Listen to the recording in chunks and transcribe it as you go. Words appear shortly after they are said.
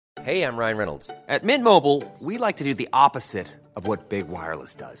Hey, I'm Ryan Reynolds. At Mint Mobile, we like to do the opposite of what Big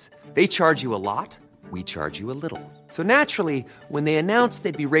Wireless does. They charge you a lot, we charge you a little. So naturally, when they announced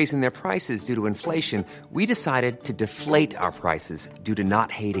they'd be raising their prices due to inflation, we decided to deflate our prices due to not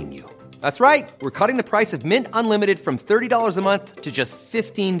hating you. That's right. We're cutting the price of Mint Unlimited from $30 a month to just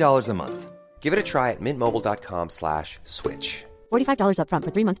 $15 a month. Give it a try at mintmobile.com/switch. $45 up front for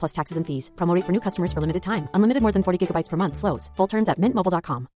 3 months plus taxes and fees. Promo rate for new customers for limited time. Unlimited more than 40 gigabytes per month. Slows full terms at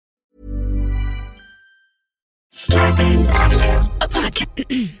mintmobile.com. Starbane's Audio,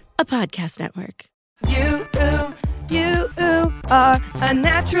 a podcast network. You are a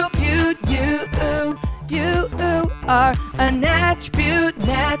natural beaut. You are a natch beaut.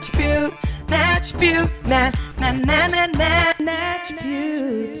 Natch beaut. Natch beaut. Natch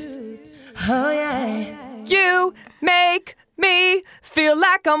beaut. Oh yeah. You make me feel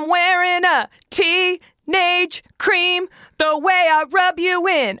like I'm wearing a teenage cream. The way I rub you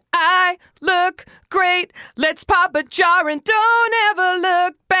in, I look great. Let's pop a jar and don't ever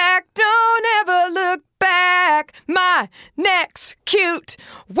look back. Don't ever look back. My neck's cute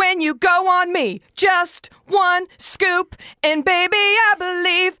when you go on me. Just one scoop, and baby, I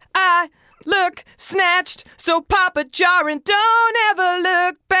believe I look snatched. So pop a jar and don't ever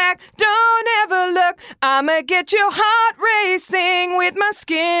look back. Don't ever look. I'ma get your heart racing with my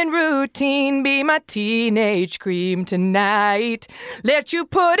skin routine. Be my teenage cream tonight. Let you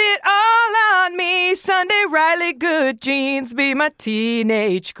put it all on me. Sunday Riley good jeans. Be my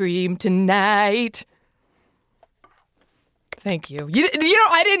teenage cream tonight. Thank you. You know,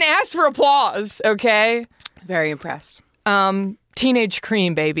 I didn't ask for applause, okay? Very impressed. Teenage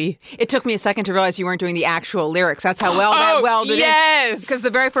cream, baby. It took me a second to realize you weren't doing the actual lyrics. That's how well that welded yes. in. Because the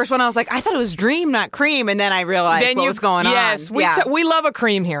very first one, I was like, I thought it was Dream, not Cream. And then I realized what was going on. Yes, we love a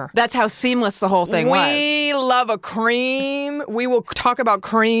cream here. That's how seamless the whole thing was. We love a cream. We will talk about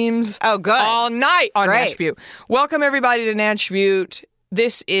creams good. all night on Great. Natch Butte. Welcome, everybody, to Natch Butte.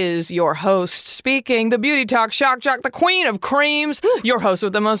 This is your host speaking, the beauty talk shock jock, the queen of creams, your host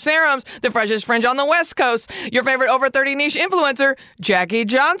with the most serums, the freshest fringe on the West Coast, your favorite over 30 niche influencer, Jackie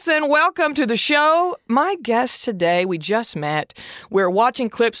Johnson. Welcome to the show. My guest today, we just met. We're watching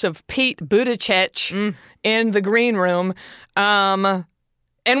clips of Pete Buttigieg in the green room.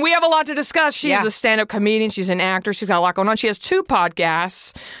 And we have a lot to discuss. She's a stand-up comedian. She's an actor. She's got a lot going on. She has 2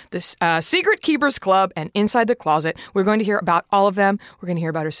 podcasts, this Secret Keepers Club and Inside the Closet. We're going to hear about all of them. We're going to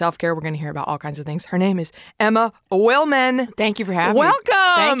hear about her self-care. We're going to hear about all kinds of things. Her name is Emma Willmann. Thank you for having me. Welcome.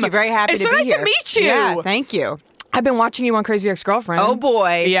 Thank you. Very happy to be here. It's so nice to meet you. Yeah, thank you. I've been watching you on Crazy Ex-Girlfriend. Oh,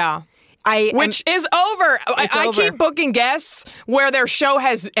 boy. Yeah. Which is over. I keep booking guests where their show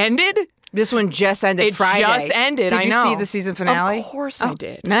has ended. This one just ended Friday. It just ended, Did I know. you see the season finale? Of course I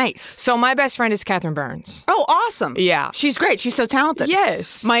did. Nice. So my best friend is Catherine Burns. Oh, awesome. Yeah. She's great. She's so talented.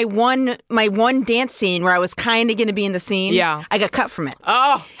 Yes. My one dance scene where I was kind of going to be in the scene, I got cut from it.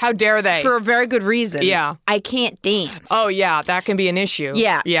 Oh, how dare they? For a very good reason. Yeah. I can't dance. Oh, yeah. That can be an issue.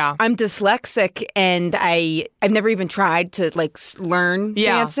 Yeah. Yeah. I'm dyslexic, and I've never even tried to, learn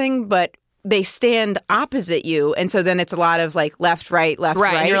dancing, but they stand opposite you, and so then it's a lot of, left, right, left,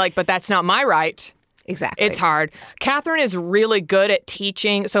 right. And you're like, but that's not my right. Exactly. It's hard. Catherine is really good at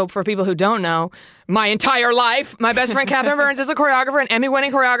teaching. So for people who don't know, my entire life, my best friend Catherine Burns is a choreographer, an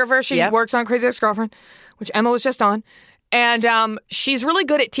Emmy-winning choreographer. She works on Crazy Ex-Girlfriend, which Emma was just on. And she's really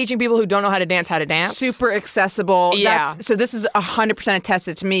good at teaching people who don't know how to dance. Super accessible. Yeah. So this is 100%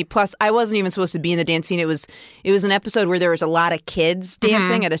 attested to me. Plus, I wasn't even supposed to be in the dance scene. It was an episode where there was a lot of kids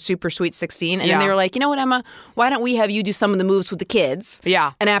dancing at a super sweet 16. And then they were like, you know what, Emma? Why don't we have you do some of the moves with the kids?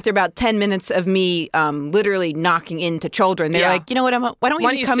 Yeah. And after about 10 minutes of me literally knocking into children, they were like, you know what, Emma? Why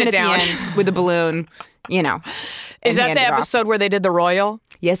don't you come in at the end with a balloon? You know. Is that the episode where they did the Royal?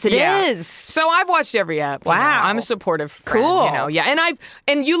 Yes, it is. So I've watched every ep. Wow. You know. I'm a supportive friend. Cool. You know? Yeah.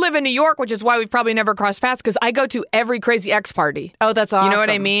 And you live in New York, which is why we've probably never crossed paths, because I go to every Crazy Ex party. Oh, that's awesome. You know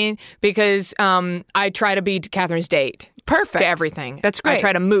what I mean? Because I try to be Catherine's date. Perfect. To everything. That's great. I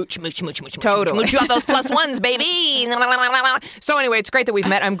try to mooch. Totally. Mooch you off those plus ones, baby. So anyway, it's great that we've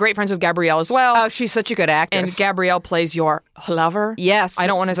met. I'm great friends with Gabrielle as well. Oh, she's such a good actress. And Gabrielle plays your lover. Yes. I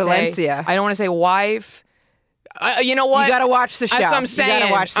don't want to say Valencia. I don't want to say wife. You know what? You got to watch the show. That's what I'm saying. You got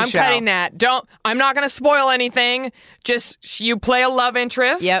to watch the show. I'm cutting that. I'm not going to spoil anything. Just you play a love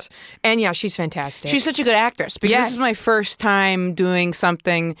interest. Yep. And yeah, she's fantastic. She's such a good actress because this is my first time doing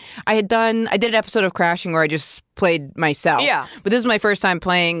something. I did an episode of Crashing where I just played myself. Yeah. But this is my first time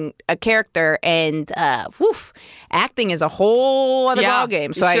playing a character, and acting is a whole other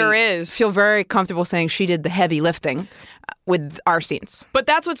ballgame. So it sure I is. feel very comfortable saying she did the heavy lifting with our scenes. But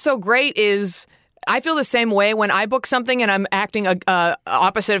that's what's so great is I feel the same way when I book something and I'm acting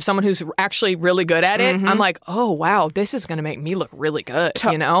opposite of someone who's actually really good at it. I'm like, oh, wow, this is going to make me look really good,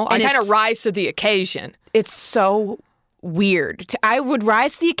 you know? I kind of rise to the occasion. It's so weird. I would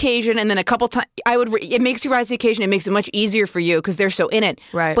rise to the occasion, and then a couple times, it makes you rise to the occasion. It makes it much easier for you because they're so in it.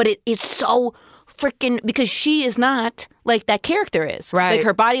 Right. But it's so freaking, because she is not like that character is. Right. Like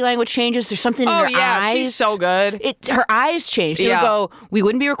her body language changes. There's something in her eyes. She's so good. Her eyes change. She would go, we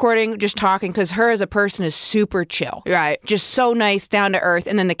wouldn't be recording, just talking, because her as a person is super chill. Right. Just so nice, down to earth.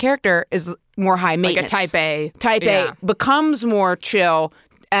 And then the character is more high maintenance. Like a type A. Type A becomes more chill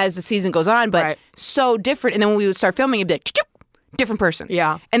as the season goes on, but so different. And then when we would start filming, it'd be like, different person.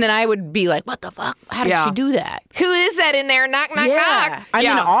 Yeah. And then I would be like, what the fuck? How did she do that? Who is that in there? Knock, knock, knock. I'm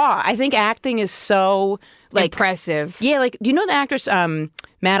in awe. I think acting is so like impressive. Yeah, like, do you know the actress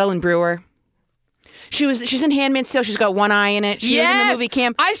Madeline Brewer? She's in Handmaid's Tale. She's got one eye in it. She was in the movie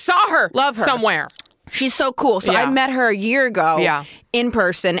Camp. I saw her. Love her. Somewhere. She's so cool. So I met her a year ago in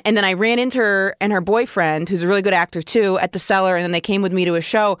person, and then I ran into her and her boyfriend, who's a really good actor too, at the Cellar, and then they came with me to a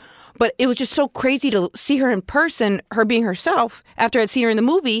show. But it was just so crazy to see her in person, her being herself, after I'd seen her in the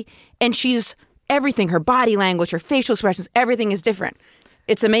movie, and she's everything. Her body language, her facial expressions, everything is different.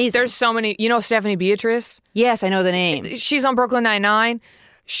 It's amazing. There's so many. You know Stephanie Beatrice? Yes, I know the name. She's on Brooklyn Nine-Nine.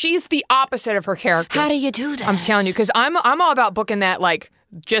 She's the opposite of her character. How do you do that? I'm telling you, because I'm all about booking that, like,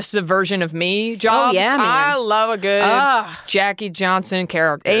 just the version of me jobs. Oh, yeah, man. I love a good Jackie Johnson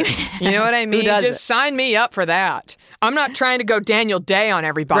character. Amen. You know what I mean? Just sign me up for that. I'm not trying to go Daniel Day on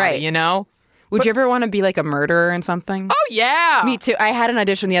everybody, you know? Would you ever want to be like a murderer in something? Oh, yeah. Me too. I had an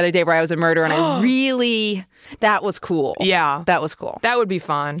audition the other day where I was a murderer, and I really, that was cool. Yeah. That was cool. That would be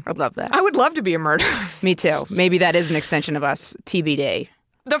fun. I'd love that. I would love to be a murderer. Me too. Maybe that is an extension of us. TBD.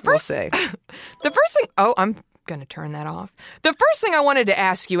 The first thing, I'm going to turn that off. The first thing I wanted to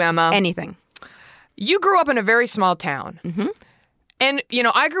ask you, Emma. Anything. You grew up in a very small town. Mm-hmm. And, you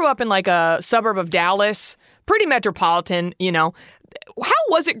know, I grew up in like a suburb of Dallas, pretty metropolitan, you know. How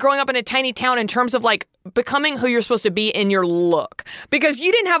was it growing up in a tiny town in terms of like becoming who you're supposed to be in your look? Because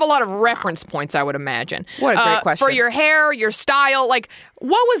you didn't have a lot of reference points, I would imagine. What a great question. For your hair, your style, like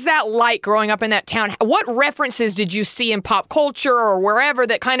what was that like growing up in that town? What references did you see in pop culture or wherever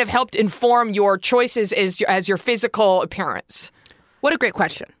that kind of helped inform your choices as your physical appearance? What a great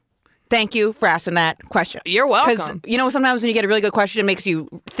question. Thank you for asking that question. You're welcome. Because, you know, sometimes when you get a really good question, it makes you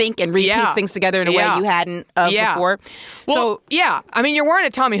think and piece things together in a way you hadn't before. Well, I mean, you're wearing a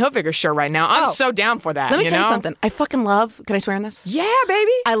Tommy Hilfiger shirt right now. I'm so down for that. Let me you tell know? you something. I fucking love, can I swear on this? Yeah,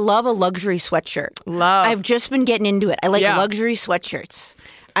 baby. I love a luxury sweatshirt. I've just been getting into it. I like luxury sweatshirts.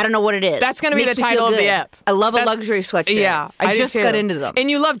 I don't know what it is. That's going to be the title of the ep. I love a luxury sweatshirt. Yeah. I just got into them.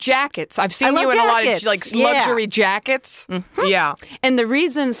 And you love jackets. I've seen you in a lot of like luxury jackets. Mm-hmm. Yeah. And the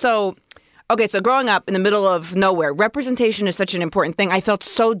reason, so growing up in the middle of nowhere, representation is such an important thing. I felt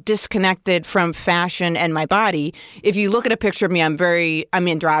so disconnected from fashion and my body. If you look at a picture of me, I'm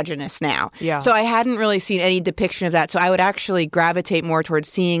androgynous now. Yeah. So I hadn't really seen any depiction of that. So I would actually gravitate more towards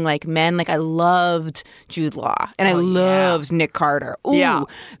seeing like men. Like I loved Jude Law and I loved Nick Carter. Ooh, yeah.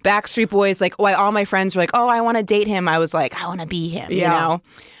 Backstreet Boys. Like, all my friends were like, oh, I want to date him. I was like, I want to be him, you know?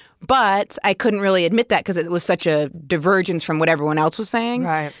 But I couldn't really admit that because it was such a divergence from what everyone else was saying.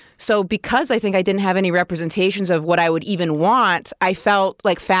 Right. So because I think I didn't have any representations of what I would even want, I felt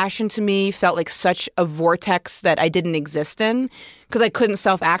like fashion to me felt like such a vortex that I didn't exist in because I couldn't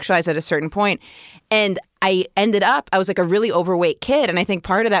self-actualize at a certain point. And I was like a really overweight kid. And I think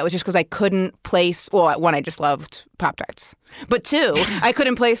part of that was just because I couldn't place, one, I just loved Pop-Tarts. But two, I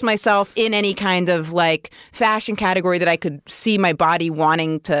couldn't place myself in any kind of like fashion category that I could see my body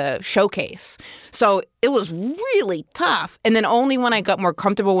wanting to showcase. So it was really tough. And then only when I got more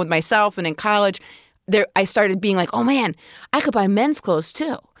comfortable with myself and in college, I started being like, oh man, I could buy men's clothes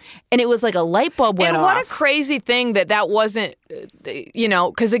too. And it was like a light bulb went off. And what a crazy thing that wasn't, you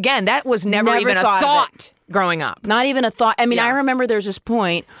know, because again, that was never even a thought growing up. Not even a thought. I mean, I remember there's this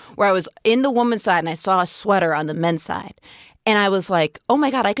point where I was in the woman's side and I saw a sweater on the men's side. And I was like, oh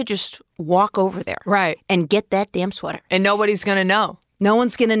my God, I could just walk over there. Right. And get that damn sweater. And nobody's going to know. No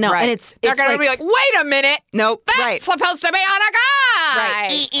one's going to know. Right. And they're going to be like, wait a minute. Nope. That's supposed to be on a guy.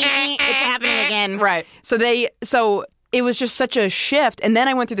 Right. It's happening again. Right. So it was just such a shift. And then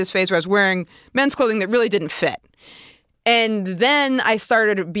I went through this phase where I was wearing men's clothing that really didn't fit. And then I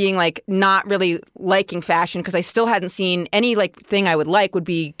started being like not really liking fashion because I still hadn't seen any like thing I would like would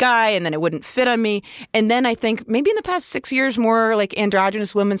be guy, and then it wouldn't fit on me. And then I think maybe in the past 6 years more like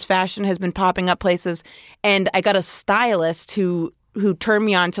androgynous women's fashion has been popping up places. And I got a stylist who turned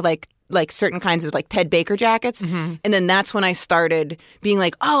me on to like like certain kinds of like Ted Baker jackets. And then that's when I started being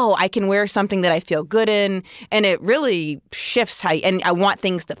like, oh, I can wear something that I feel good in. And it really shifts and I want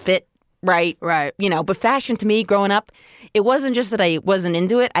things to fit. Right. You know, but fashion to me growing up, it wasn't just that I wasn't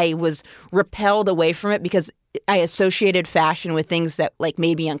into it. I was repelled away from it because I associated fashion with things that like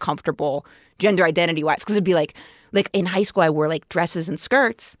made me uncomfortable gender identity wise. Because it'd be like in high school, I wore like dresses and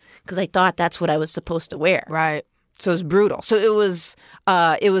skirts because I thought that's what I was supposed to wear. Right. So it was brutal. So it was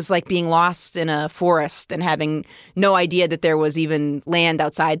like being lost in a forest and having no idea that there was even land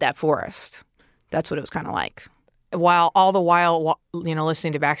outside that forest. That's what it was kind of like. All the while, you know,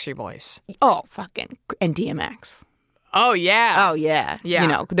 listening to Backstreet Boys. Oh, fucking. And DMX. Oh, yeah. Oh, yeah. You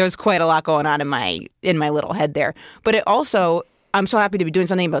know, there's quite a lot going on in my little head there. But it also, I'm so happy to be doing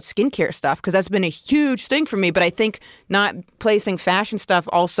something about skincare stuff because that's been a huge thing for me. But I think not placing fashion stuff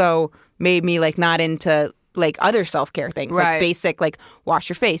also made me like not into like other self-care things. Like basic, like wash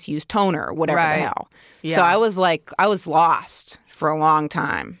your face, use toner, or whatever the hell. Yeah. So I was lost for a long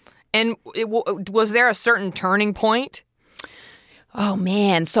time. And was there a certain turning point? Oh,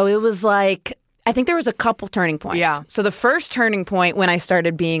 man. So it was like, I think there was a couple turning points. Yeah. So the first turning point when I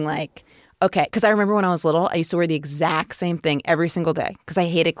started being like, okay, because I remember when I was little, I used to wear the exact same thing every single day because I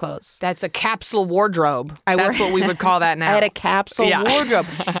hated clothes. That's a capsule wardrobe. That's what we would call that now. I had a capsule wardrobe.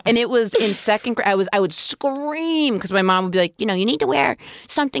 And it was in second grade. I would scream because my mom would be like, you know, you need to wear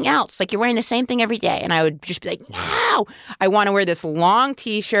something else. Like you're wearing the same thing every day. And I would just be like, no, I want to wear this long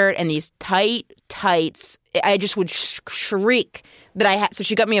T-shirt and these tight tights. I just would shriek that I had. So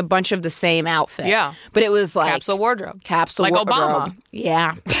she got me a bunch of the same outfit. Yeah. But it was like. Capsule wardrobe. Like wardrobe. Obama.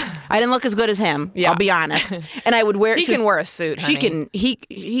 Yeah. I didn't look as good as him. Yeah. I'll be honest. And I would wear. He can wear a suit. Honey.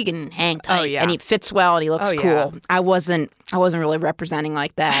 He can hang tight. Oh, yeah. And he fits well and he looks cool. Yeah. I wasn't really representing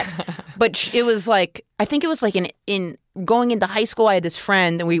like that. But it was like, I think it was like in going into high school, I had this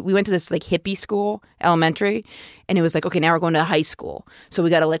friend and we went to this like hippie school, elementary, and it was like, okay, now we're going to high school. So we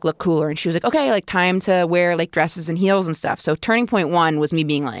got to like look cooler. And she was like, okay, like time to wear like dresses and heels and stuff. So turning point one was me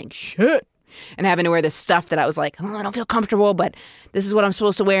being like, shit. And having to wear this stuff that I was like, oh, I don't feel comfortable, but this is what I'm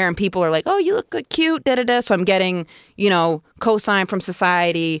supposed to wear. And people are like, oh, you look good, cute, da-da-da. So I'm getting, you know, cosign from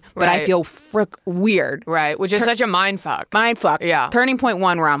society, but I feel weird. Right, which is such a mind fuck. Mind fuck. Yeah. Turning point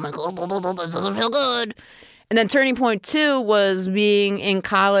one where I'm like, oh, this doesn't feel good. And then turning point two was being in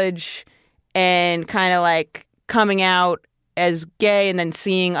college and kind of like coming out as gay and then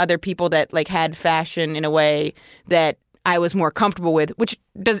seeing other people that like had fashion in a way that I was more comfortable with, which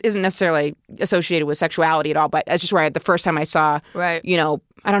isn't necessarily associated with sexuality at all, but that's just where the first time I saw, you know,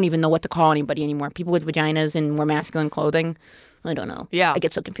 I don't even know what to call anybody anymore. People with vaginas and more masculine clothing. I don't know. Yeah. I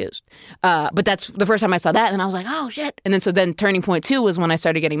get so confused. But that's the first time I saw that, and I was like, oh, shit. And then so then turning point two was when I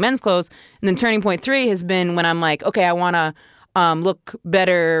started getting men's clothes. And then turning point three has been when I'm like, okay, I want to look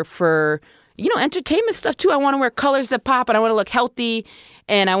better for, you know, entertainment stuff too. I want to wear colors that pop, and I want to look healthy,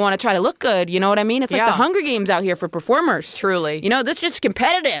 and I want to try to look good. You know what I mean? It's like the Hunger Games out here for performers. Truly. You know, this shit's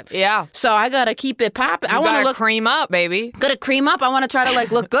competitive. Yeah. So I got to keep it popping. I want to look cream up, baby. Got to cream up. I want to try to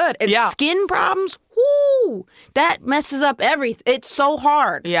like look good. And skin problems, whoo, that messes up everything. It's so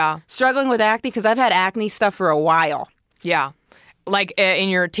hard. Yeah. Struggling with acne because I've had acne stuff for a while. Yeah. Like in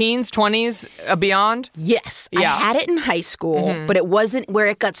your teens, 20s, beyond? Yes. Yeah. I had it in high school, but it wasn't where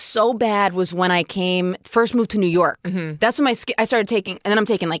it got so bad was when I first moved to New York. That's when I started taking, and then I'm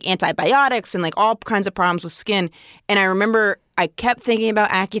taking like antibiotics and like all kinds of problems with skin. And I remember I kept thinking about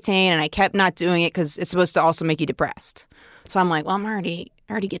Accutane and I kept not doing it because it's supposed to also make you depressed. So I'm like, well, I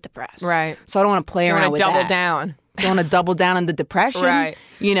already get depressed. Right. So I don't want to play around with that. Double down. Don't want to double down on the depression. Right.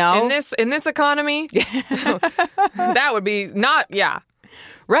 You know? In this economy, that would be not,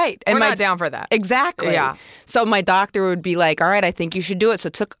 Right. And we're not down for that. Exactly. Yeah. So my doctor would be like, all right, I think you should do it. So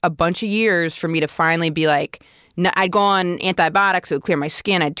it took a bunch of years for me to finally be like, I'd go on antibiotics. It would clear my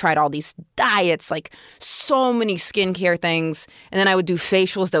skin. I'd tried all these diets, like so many skincare things. And then I would do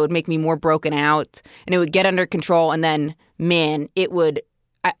facials that would make me more broken out. And it would get under control. And then, man, it would...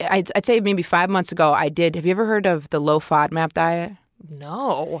 I'd say maybe 5 months ago I did. Have you ever heard of the low FODMAP diet?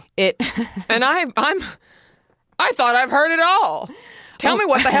 No. And I thought I've heard it all. Tell me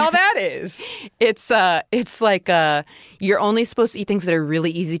what the hell that is. It's like you're only supposed to eat things that are really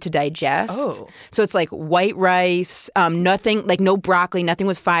easy to digest. Oh. So it's like white rice, nothing, like no broccoli, nothing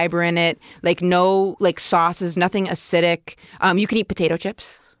with fiber in it, like no like sauces, nothing acidic. You can eat potato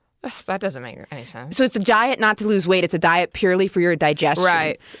chips. That doesn't make any sense. So it's a diet not to lose weight. It's a diet purely for your digestion.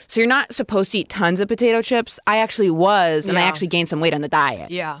 Right. So you're not supposed to eat tons of potato chips. I actually was, and I actually gained some weight on the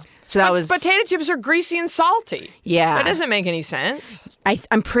diet. Yeah. So that was... Potato chips are greasy and salty. Yeah. That doesn't make any sense.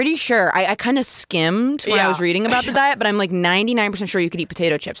 I'm pretty sure. I kind of skimmed when I was reading about the diet, but I'm like 99% sure you could eat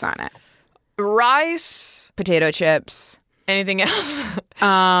potato chips on it. Rice. Potato chips. Anything else? You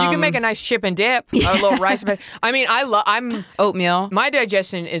can make a nice chip and dip, a little rice. I mean, I'm oatmeal. My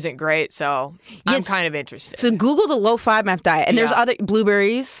digestion isn't great, so I'm kind of interested. So Google the low FODMAP diet, and there's other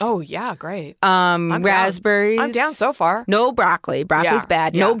blueberries. Oh yeah, great. Raspberries. I'm down so far. No broccoli. Broccoli's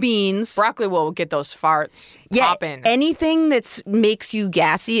bad. Yeah. No beans. Broccoli will get those farts popping. Anything that makes you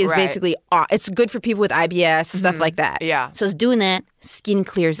gassy is basically it's good for people with IBS, stuff like that. Yeah. So it's doing that, skin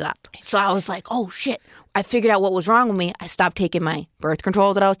clears up. So I was like, oh shit. I figured out what was wrong with me. I stopped taking my birth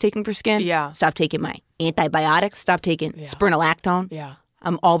control that I was taking for skin. Yeah. Stopped taking my antibiotics. Stopped taking spironolactone. Yeah.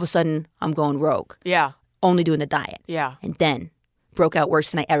 All of a sudden, I'm going rogue. Yeah. Only doing the diet. Yeah. And then broke out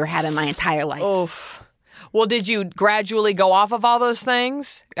worse than I ever have in my entire life. Oof. Well, did you gradually go off of all those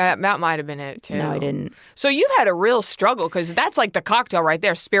things? That might have been it, too. No, I didn't. So you've had a real struggle, because that's like the cocktail right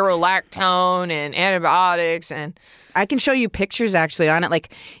there. Spirulactone and antibiotics and... I can show you pictures actually on it.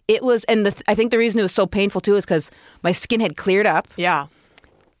 Like it was, and I think the reason it was so painful too is because my skin had cleared up. Yeah.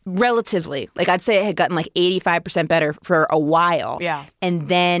 Relatively. Like I'd say it had gotten like 85% better for a while. Yeah. And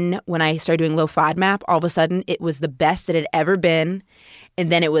then when I started doing low FODMAP, all of a sudden it was the best it had ever been.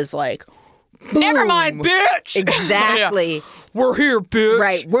 And then it was like, boom. Never mind, bitch. Exactly. Yeah. We're here, bitch.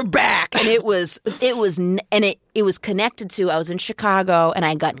 Right. We're back. And it was connected to, I was in Chicago and I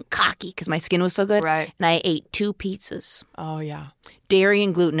had gotten cocky because my skin was so good. Right. And I ate 2 pizzas. Oh, yeah. Dairy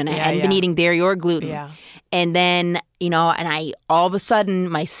and gluten. And I hadn't been eating dairy or gluten. Yeah. And then, and I, all of a sudden,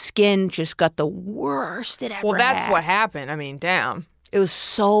 my skin just got the worst it ever Well, that's had. what happened. I mean, damn. It was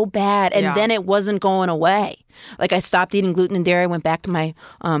so bad. And then it wasn't going away. Like I stopped eating gluten and dairy, went back to my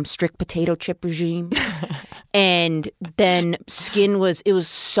strict potato chip regime. And then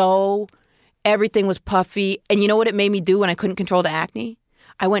everything was puffy. And you know what it made me do when I couldn't control the acne?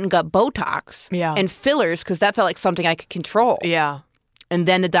 I went and got Botox and fillers because that felt like something I could control. Yeah. And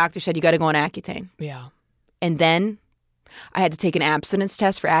then the doctor said, you got to go on Accutane. Yeah. And then I had to take an abstinence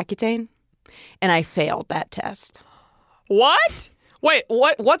test for Accutane. And I failed that test. What? Wait,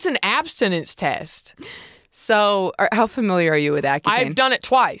 what's an abstinence test? So how familiar are you with Accutane? I've done it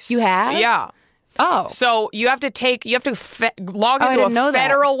twice. You have? Yeah. Oh. So you have to log into a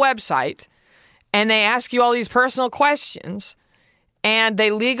federal website, and they ask you all these personal questions, and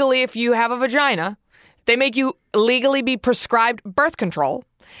they legally, if you have a vagina, they make you legally be prescribed birth control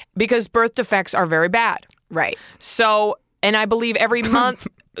because birth defects are very bad. Right. So, and I believe every month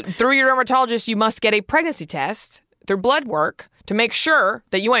through your dermatologist, you must get a pregnancy test through blood work to make sure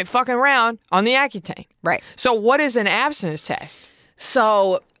that you ain't fucking around on the Accutane. Right. So what is an abstinence test?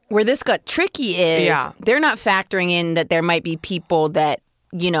 So where this got tricky is they're not factoring in that there might be people that,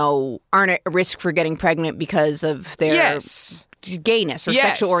 aren't at risk for getting pregnant because of their gayness or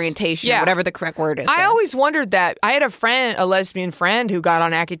sexual orientation or whatever the correct word is. I always wondered that. I had a lesbian friend who got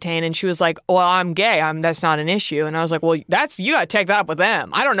on Accutane, and she was like, well, I'm gay. That's not an issue. And I was like, well, you got to take that up with them.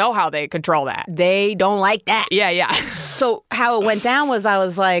 I don't know how they control that. They don't like that. Yeah. So how it went down was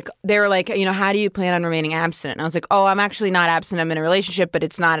they were like, how do you plan on remaining abstinent? And I was like, oh, I'm actually not abstinent. I'm in a relationship, but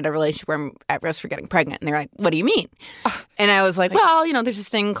it's not in a relationship where I'm at risk for getting pregnant. And they're like, what do you mean? And I was like, well, there's this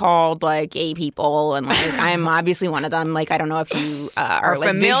thing called like gay people, and like I'm obviously one of them. Like I don't know if you are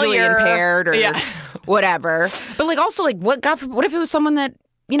like visually impaired or whatever. But like also like what if it was someone that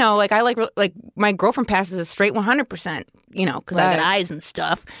like I like my girlfriend passes a straight 100%, because I got eyes and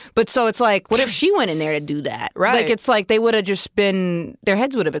stuff. But so it's like, what if she went in there to do that? Right. Like it's like they would have just been, their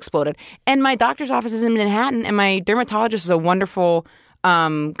heads would have exploded. And my doctor's office is in Manhattan, and my dermatologist is a wonderful,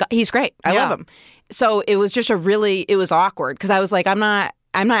 he's great. I love him. So it was just it was awkward because I was like, I'm not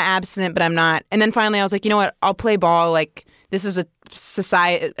abstinent, but I'm not. And then finally I was like, you know what? I'll play ball. Like this is a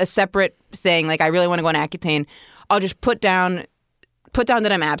separate thing. Like I really want to go on Accutane. I'll just put down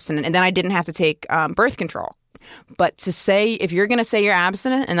that I'm abstinent, and then I didn't have to take birth control. But to say, if you're going to say you're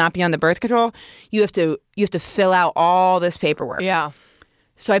abstinent and not be on the birth control, you have to fill out all this paperwork. Yeah.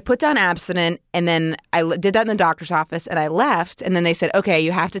 So I put down abstinent, and then I did that in the doctor's office, and I left. And then they said, okay,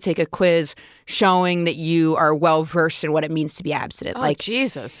 you have to take a quiz showing that you are well versed in what it means to be abstinent. Oh, like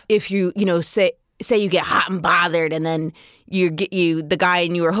Jesus. If you say you get hot and bothered, and then the guy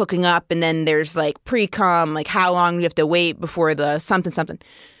and you are hooking up, and then there's like pre-cum, like how long do you have to wait before the something.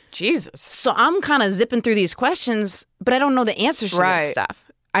 Jesus. So I'm kind of zipping through these questions, but I don't know the answers to this stuff.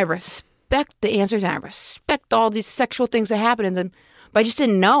 I respect the answers, and I respect all these sexual things that happen in them, but I just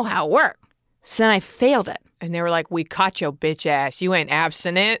didn't know how it worked. So then I failed it. And they were like, we caught your bitch ass. You ain't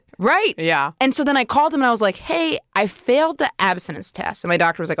abstinent. Right. Yeah. And so then I called him and I was like, hey, I failed the abstinence test. And my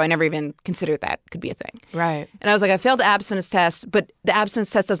doctor was like, oh, I never even considered that could be a thing. Right. And I was like, I failed the abstinence test, but the abstinence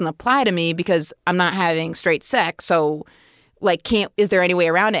test doesn't apply to me because I'm not having straight sex. So, like, is there any way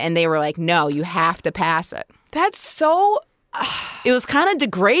around it? And they were like, no, you have to pass it. That's so... It was kind of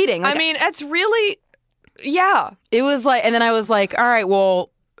degrading. Like, I mean, that's really... Yeah. It was like... And then I was like, all right,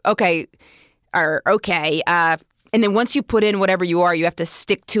 well, okay... And then once you put in whatever you are, you have to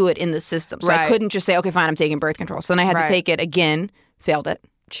stick to it in the system. So I couldn't just say, okay, fine, I'm taking birth control. So then I had to take it again, failed it.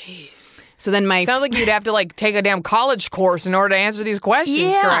 Jeez. So then sounds like you'd have to like take a damn college course in order to answer these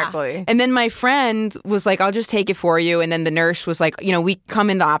questions correctly. And then my friend was like, I'll just take it for you. And then the nurse was like, we come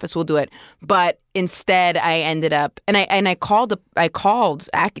in the office, we'll do it. But instead I ended up, and I called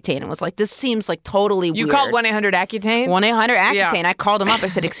Accutane and was like, this seems like totally weird. You called 1-800-Accutane? 1-800-Accutane. Yeah. I called him up. I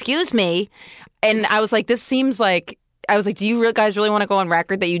said, excuse me. And I was like, this seems like, do you guys really want to go on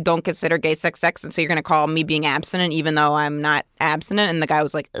record that you don't consider gay sex, and so you're going to call me being abstinent even though I'm not abstinent? And the guy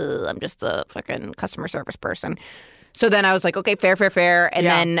was like, I'm just a fucking customer service person. So then I was like, okay, fair. And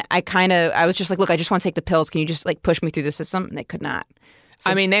then I was just like, look, I just want to take the pills. Can you just like push me through the system? And they could not. So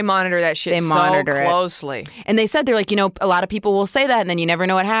I mean, they monitor that shit so closely. And they said, they're like, a lot of people will say that and then you never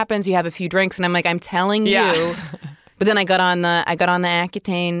know what happens. You have a few drinks. And I'm like, I'm telling you. But then I got on the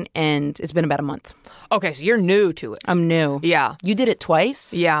Accutane and it's been about a month. Okay, so you're new to it. I'm new. Yeah. You did it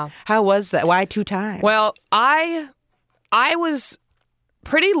twice? Yeah. How was that? Why 2 times? Well, I was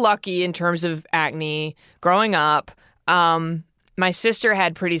pretty lucky in terms of acne growing up. My sister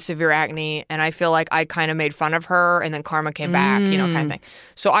had pretty severe acne, and I feel like I kind of made fun of her, and then karma came back, kind of thing.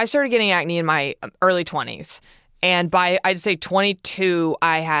 So I started getting acne in my early 20s. And by, I'd say 22,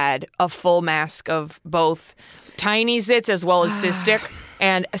 I had a full mask of both tiny zits as well as cystic.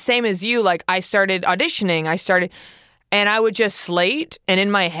 And same as you, like I started auditioning. And I would just slate. And in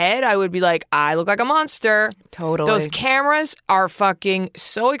my head, I would be like, I look like a monster. Totally. Those cameras are fucking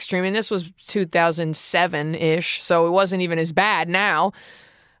so extreme. And this was 2007-ish. So it wasn't even as bad now.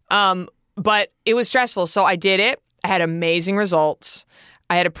 But it was stressful. So I did it. I had amazing results.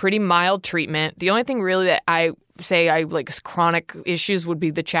 I had a pretty mild treatment. The only thing really that I say I like chronic issues would be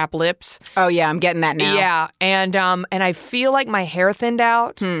the chapped lips. Oh yeah, I'm getting that now. Yeah, and I feel like my hair thinned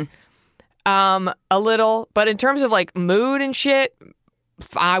out a little, but in terms of like mood and shit,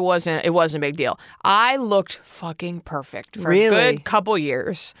 it wasn't a big deal. I looked fucking perfect for a good couple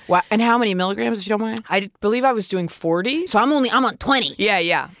years. Wow. And how many milligrams, if you don't mind? I believe I was doing 40. So I'm on 20.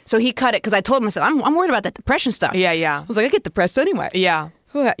 Yeah. So he cut it because I told him, I said, I'm worried about that depression stuff. Yeah. I was like, I get depressed anyway. Yeah.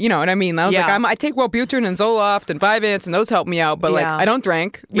 You know what I mean? I was like, I take Wellbutrin and Zoloft and Vyvanse and those help me out, but like I don't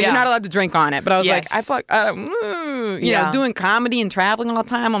drink. But you're not allowed to drink on it. But I was like, you know, doing comedy and traveling all the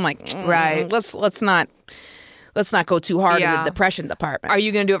time. I'm like, right. Let's not go too hard in the depression department. Are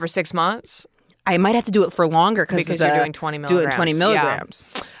you going to do it for 6 months? I might have to do it for longer because you're doing 20 milligrams. Doing 20 milligrams.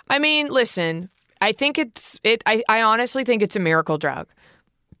 Yeah. I mean, listen, I think I honestly think it's a miracle drug.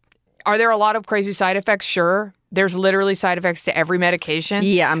 Are there a lot of crazy side effects? Sure. There's literally side effects to every medication.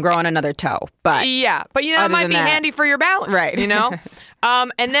 Yeah, I'm growing another toe, but but you know, it might be handy for your balance, right? You know.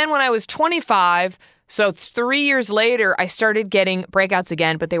 And then when I was 25, so 3 years later, I started getting breakouts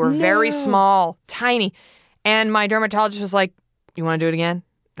again, but they were very small, tiny. And my dermatologist was like, "You want to do it again?"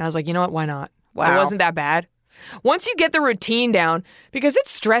 And I was like, "You know what? Why not? Wow, it wasn't that bad." Once you get the routine down, because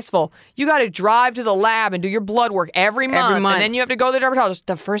it's stressful, you got to drive to the lab and do your blood work every month. And then you have to go to the dermatologist.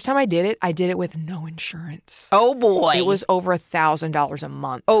 The first time I did it with no insurance. Oh, boy. It was over $1,000 a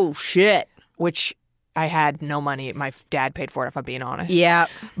month. Oh, shit. Which I had no money. My dad paid for it, if I'm being honest. Yeah.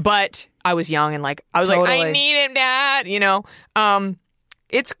 But I was young and like, I was like, I need it, Dad. You know,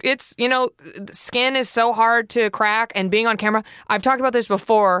 it's you know, skin is so hard to crack, and being on camera. I've talked about this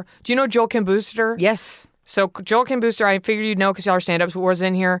before. Do you know Joachim Booster? Yes. So Joachim Booster, I figured you'd know because y'all are stand-ups, was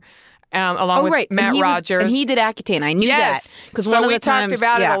in here along with Matt Rogers. And he did Accutane. I knew that. So we talked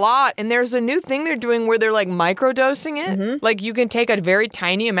about it a lot. And there's a new thing they're doing where they're like microdosing it. Mm-hmm. Like you can take a very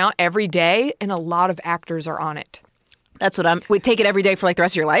tiny amount every day, and a lot of actors are on it. That's what we take it every day for like the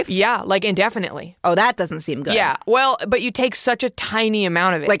rest of your life? Yeah, like indefinitely. Oh, that doesn't seem good. Yeah. Well, but you take such a tiny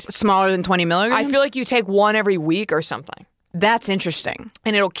amount of it. Like smaller than 20 milligrams? I feel like you take one every week or something. That's interesting.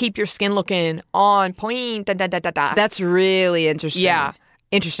 And it'll keep your skin looking on point. That's really interesting. Yeah.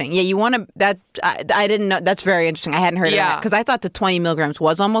 Interesting. Yeah, you want to... I didn't know... That's very interesting. I hadn't heard of that. Because I thought the 20 milligrams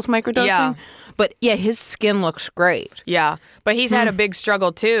was almost microdosing. Yeah. But yeah, his skin looks great. Yeah. But he's had a big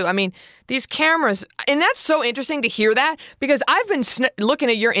struggle too. I mean, these cameras... And that's so interesting to hear that. Because I've been looking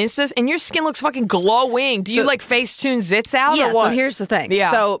at your Instas and your skin looks fucking glowing. Do you like Facetune zits out or what? So here's the thing.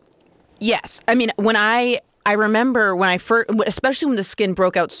 Yeah. So, yes. I mean, when I I remember when I first, especially when the skin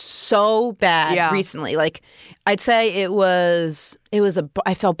broke out so bad recently. Like, I'd say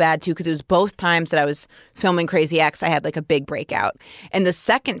I felt bad too because it was both times that I was filming Crazy Ex. I had like a big breakout, and the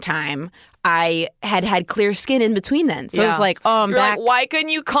second time I had clear skin in between then. So it was like, oh, I'm You're back. like, why couldn't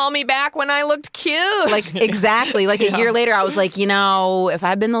you call me back when I looked cute? Like, exactly. Like a year later, I was like, if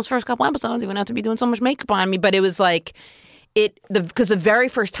I'd been those first couple episodes, you wouldn't have to be doing so much makeup on me. But it was like, because the very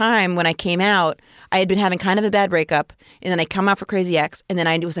first time when I came out, I had been having kind of a bad breakup, and then I come out for Crazy Ex, and then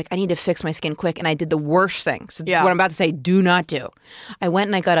I was like, I need to fix my skin quick, and I did the worst thing. So what I'm about to say, do not do. I went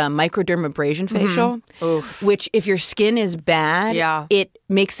and I got a microdermabrasion facial, which if your skin is bad, it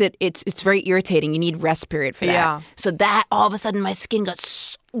makes it's very irritating. You need rest period for that. Yeah. So that all of a sudden my skin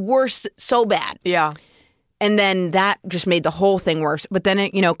got worse, so bad. Yeah. And then that just made the whole thing worse. But then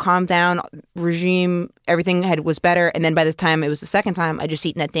it, calmed down, regime, everything was better. And then by the time it was the second time, I just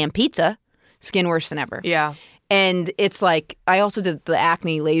eaten that damn pizza, skin worse than ever. Yeah. And it's like, I also did the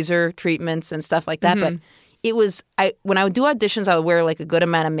acne laser treatments and stuff like that. But it was, when I would do auditions, I would wear like a good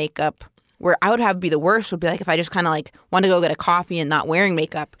amount of makeup. Where I would be the worst would be like if I just kind of like wanted to go get a coffee and not wearing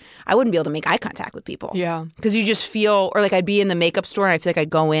makeup, I wouldn't be able to make eye contact with people. Yeah. Because you just feel, or like I'd be in the makeup store and I feel like I'd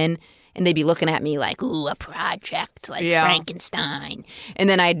go in and they'd be looking at me like, ooh, a project, like Frankenstein. And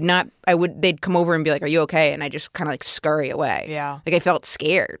then they'd come over and be like, are you okay? And I just kind of like scurry away. Yeah. Like I felt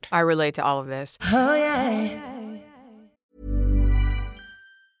scared. I relate to all of this. Oh, yeah.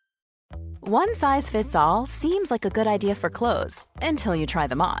 One size fits all seems like a good idea for clothes until you try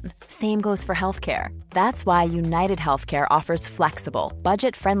them on. Same goes for healthcare. That's why United Healthcare offers flexible,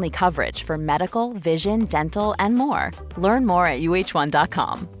 budget-friendly coverage for medical, vision, dental, and more. Learn more at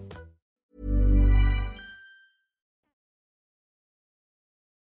uh1.com.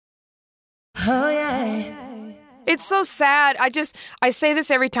 Oh, yeah. It's so sad. I say this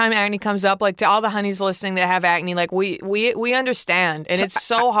every time acne comes up, like to all the honeys listening that have acne, like we understand, and it's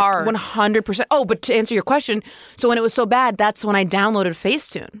so hard. 100%. Oh, but to answer your question, so when it was so bad, that's when I downloaded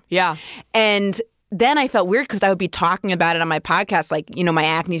Facetune. Yeah. And then I felt weird because I would be talking about it on my podcast, like, my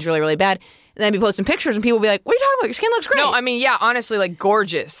acne is really, really bad. And then I'd be posting pictures and people would be like, what are you talking about? Your skin looks great. No, I mean, honestly, like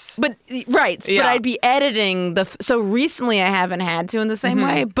gorgeous. But, right. Yeah. But I'd be editing so recently I haven't had to in the same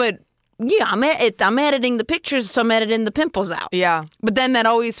way, but yeah, I'm editing the pictures, so I'm editing the pimples out. Yeah. But then that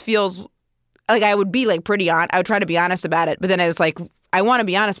always feels like I would be like I would try to be honest about it, but then I was like, I want to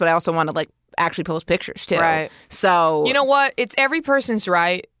be honest, but I also want to like actually post pictures too. Right. So you know what? It's every person's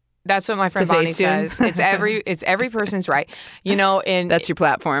right. That's what my friend Bonnie says. It's every person's right. And that's your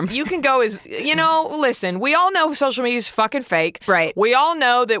platform. You can go listen, we all know social media is fucking fake. Right. We all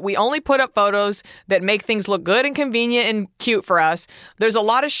know that we only put up photos that make things look good and convenient and cute for us. There's a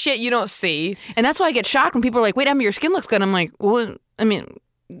lot of shit you don't see. And that's why I get shocked when people are like, wait, your skin looks good. I'm like, well, I mean,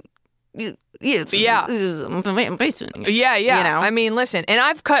 yeah. Yeah. I mean, listen, and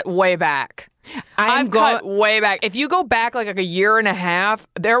I've cut way back. I've cut way back. If you go back like a year and a half,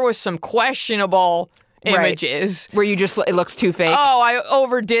 there was some questionable images. Where it looks too fake. Oh, I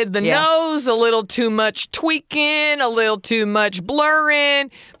overdid the nose, a little too much tweaking, a little too much blurring,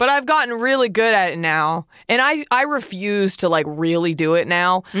 but I've gotten really good at it now. And I refuse to like really do it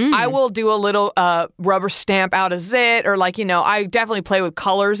now. I will do a little rubber stamp out a zit or like, I definitely play with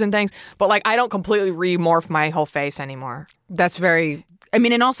colors and things, but like I don't completely remorph my whole face anymore. That's very...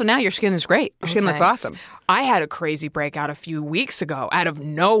 and also now your skin is great. Your skin looks awesome. I had a crazy breakout a few weeks ago out of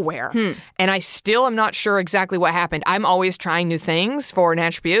nowhere. And I still am not sure exactly what happened. I'm always trying new things for an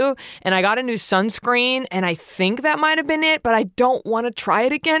attribute. And I got a new sunscreen, and I think that might have been it, but I don't want to try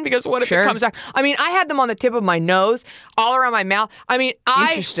it again because what if it comes back? I mean, I had them on the tip of my nose, all around my mouth. I mean,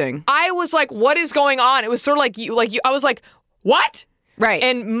 Interesting. I was like, what is going on? It was sort of like you. I was like, what? Right.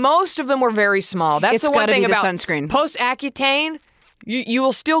 And most of them were very small. That's the one thing about sunscreen. Post-Accutane. You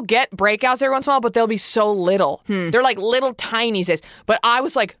will still get breakouts every once in a while, but they'll be so little. They're like little tiny zits. But I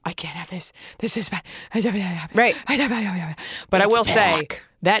was like, I can't have this. This is bad. Right. But I will say,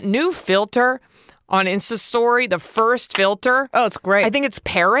 that new filter on Insta Story, the first filter. Oh, it's great. I think it's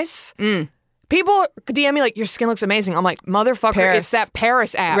Paris. People DM me like, your skin looks amazing. I'm like, motherfucker, Paris. It's that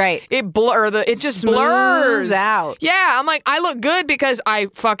Paris app. Right. It just smooths blurs out. Yeah, I'm like, I look good because I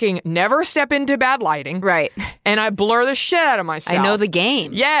fucking never step into bad lighting. Right. And I blur the shit out of myself. I know the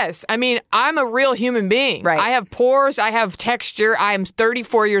game. Yes. I mean, I'm a real human being. Right. I have pores. I have texture. I am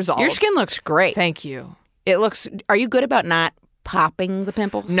 34 years old. Your skin looks great. Thank you. Are you good about not popping the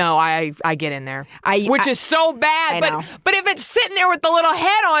pimples? No, I get in there, which is so bad. But if it's sitting there with the little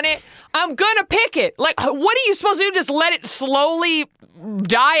head on it, I'm gonna pick it. Like, what are you supposed to do? Just let it slowly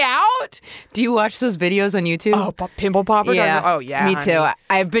die out? Do you watch those videos on YouTube? Oh, pimple popper? Yeah. Oh, yeah. Me too.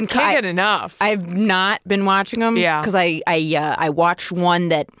 I've been can't get enough. I've not been watching them. Yeah. Because I watched one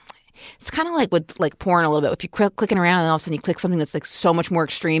that it's kind of like with like porn a little bit. If you're clicking around and all of a sudden you click something that's like so much more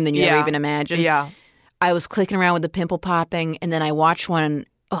extreme than you ever even imagined. Yeah. I was clicking around with the pimple popping, and then I watched one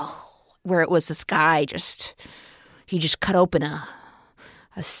where it was this guy he just cut open a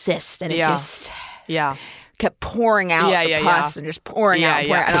cyst, and it just kept pouring out the pus and just pouring out.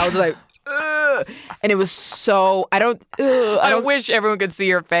 And I was like, ugh. And it was so I wish everyone could see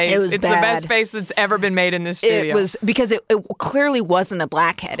your face. It's bad. The best face that's ever been made in this studio. It was because it clearly wasn't a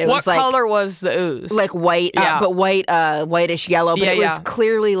blackhead. What color was the ooze? Like white, but whitish yellow. But it was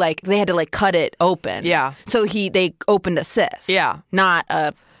clearly like they had to like cut it open. Yeah. So they opened a cyst. Yeah. Not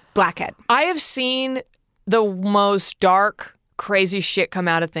a blackhead. I have seen the most dark, crazy shit come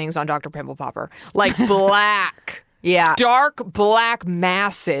out of things on Dr. Pimple Popper. Like black. Yeah. Dark black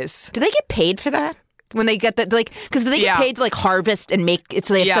masses. Do they get paid for that? When they get that, like, because do they get paid to like harvest and make it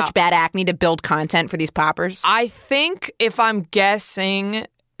so they have such bad acne to build content for these poppers? I think if I'm guessing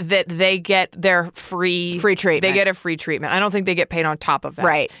that they get their free treatment. They get a free treatment. I don't think they get paid on top of that.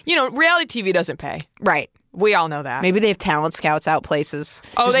 Right. You know, reality TV doesn't pay. Right. We all know that. Maybe they have talent scouts out places.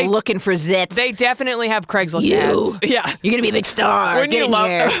 Oh, just looking for zits. They definitely have Craigslist ads. Yeah. You're going to be a big star. Wouldn't you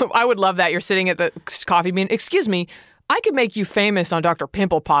love? I would love that. You're sitting at the coffee bean. Excuse me. I could make you famous on Dr.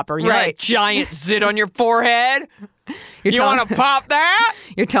 Pimple Popper. You know that giant zit on your forehead? You want to pop that?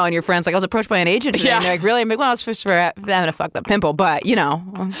 You're telling your friends, like, I was approached by an agent today. And they're like, really? I'm like, well, it's just for having a fucked up pimple, but, you know,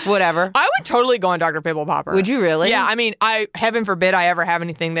 whatever. I would totally go on Dr. Pimple Popper. Would you really? Yeah, I mean, heaven forbid I ever have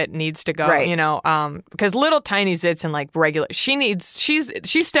anything that needs to go, you know, because little tiny zits and like regular,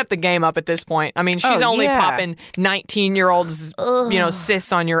 she's stepped the game up at this point. I mean, she's only popping 19-year-olds, you know,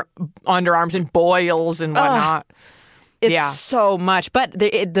 cysts on your underarms and boils and whatnot. It's so much. But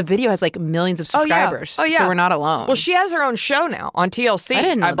the video has like millions of subscribers. Oh, yeah. So we're not alone. Well, she has her own show now on TLC, I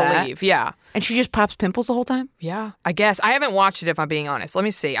didn't know believe. That. Yeah. And she just pops pimples the whole time? Yeah, I guess. I haven't watched it, if I'm being honest. Let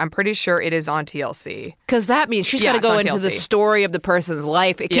me see. I'm pretty sure it is on TLC. Because that means she's got to go into the story of the person's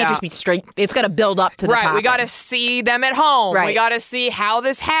life. It can't just be straight. It's got to build up to the popping. We got to see them at home. Right. We got to see how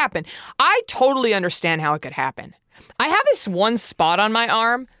this happened. I totally understand how it could happen. I have this one spot on my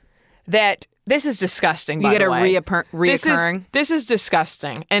arm that... This is disgusting, by the way. You get a reoccurring? This is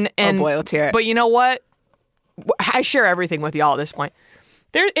disgusting. And oh, boy, let's hear it. But you know what? I share everything with y'all at this point.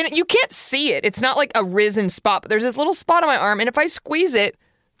 And you can't see it. It's not like a risen spot, but there's this little spot on my arm, and if I squeeze it...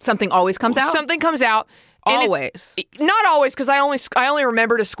 Something always comes out? Something comes out. Always? Not always, because I only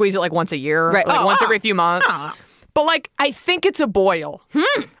remember to squeeze it like once a year. Right. Like once every few months. But, like, I think it's a boil.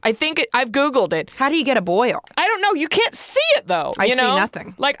 I think I've Googled it. How do you get a boil? I don't know. You can't see it, though. I see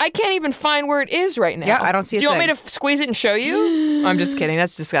nothing. Like, I can't even find where it is right now. Yeah, I don't see it. Do you want me to squeeze it and show you? I'm just kidding.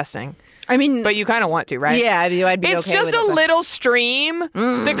 That's disgusting. I mean... But you kind of want to, right? Yeah, I'd be okay with it. It's just a little stream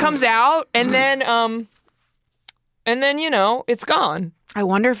that comes out, and then, you know, it's gone. I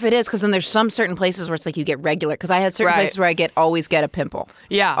wonder if it is, because then there's some certain places where it's like you get regular. Because I had certain places where I always get a pimple.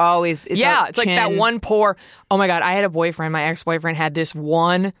 Yeah. Always. It's like that one pore. Oh my God, I had a boyfriend, my ex-boyfriend had this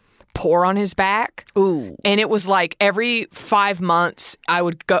one pore on his back. Ooh. And it was like every 5 months I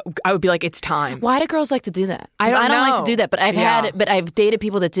would be like, it's time. Why do girls like to do that? I don't like to do that, but I've dated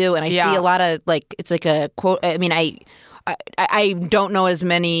people that do, and I see a lot of like, it's like a quote. I mean, I don't know as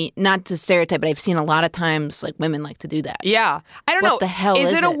many, not to stereotype, but I've seen a lot of times like women like to do that. Yeah. I don't know. What the hell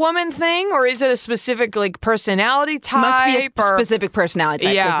is it? Is it a woman thing, or is it a specific like personality type? Must be a specific personality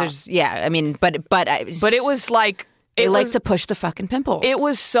type. Yeah. I mean, but it was like... They like to push the fucking pimples. It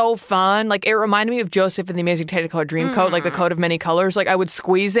was so fun. Like, it reminded me of Joseph in the Amazing Technicolor Dreamcoat, like the coat of many colors. Like, I would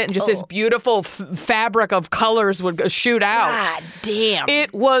squeeze it and just this beautiful fabric of colors would shoot out. God damn.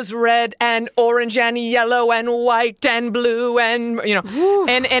 It was red and orange and yellow and white and blue and, you know,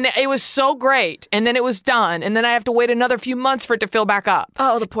 and it was so great. And then it was done. And then I have to wait another few months for it to fill back up.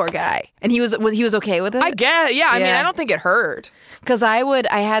 Oh, the poor guy. And he was okay with it? I guess, yeah. I mean, I don't think it hurt. Because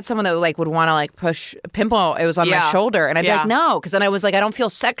I had someone that would want to like push a pimple. It was on my shoulder, and I'd be like, no, because then I was like, I don't feel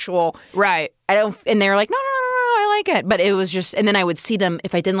sexual, right? And they were like, no, I like it, but it was just, and then I would see them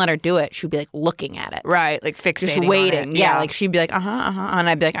if I didn't let her do it, she'd be like looking at it, right, like fixating, just waiting, on it. Yeah, like she'd be like, and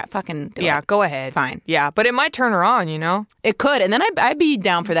I'd be like, I fucking do it. Go ahead, fine, yeah, but it might turn her on, you know, it could, and then I'd be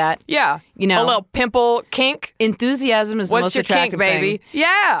down for that, yeah, you know, a little pimple kink. Enthusiasm is the most attractive kink, baby? thing.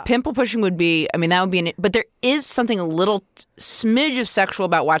 Yeah, pimple pushing would be, I mean, that would be, but there is something a little smidge of sexual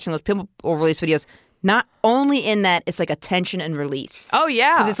about watching those pimple release videos. Not only in that it's like a tension and release. Oh,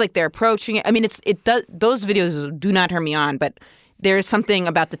 yeah. Because it's like they're approaching it. I mean, it does. Those videos do not turn me on, but there's something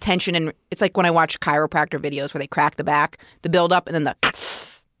about the tension. And it's like when I watch chiropractor videos where they crack the back, the build up, and then the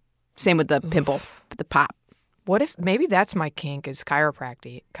same with the pimple, the pop. What if maybe that's my kink is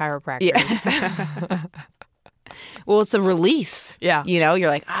chiropractors? Yeah. Well, it's a release. Yeah. You know, you're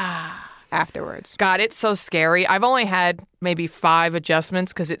like, afterwards. God, it's so scary. I've only had maybe 5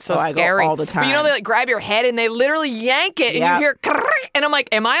 adjustments because it's so scary. I go all the time. But you know, they like grab your head and they literally yank it and you hear, and I'm like,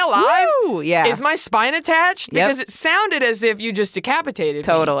 am I alive? Woo! Yeah. Is my spine attached? Yep. Because it sounded as if you just decapitated me.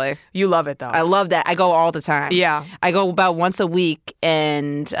 Totally. You love it though. I love that. I go all the time. Yeah. I go about once a week,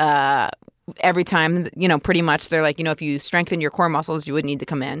 and every time, you know, pretty much they're like, you know, if you strengthen your core muscles, you would need to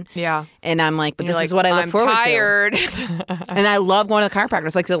come in. Yeah. And I'm like, but this You're is what I look forward I'm tired. to. And I love going to the chiropractor.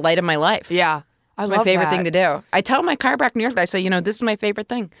 It's like the light of my life. Yeah. It's my favorite thing to do. I tell my chiropractor in New York, I say, you know, this is my favorite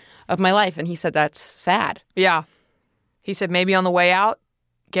thing of my life. And he said, that's sad. Yeah. He said, maybe on the way out,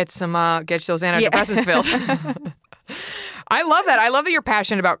 get those antidepressants filled. I love that. I love that you're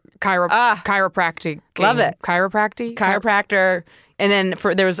passionate about chiropractic. Love it. Chiropractor. And then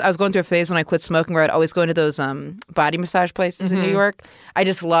I was going through a phase when I quit smoking where I'd always go into those body massage places in New York. I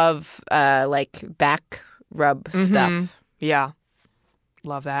just love like back rub stuff. Yeah.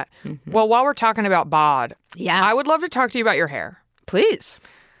 Love that. Well, while we're talking about bod, I would love to talk to you about your hair. Please.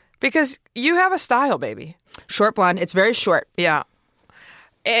 Because you have a style, baby. Short blonde. It's very short. Yeah.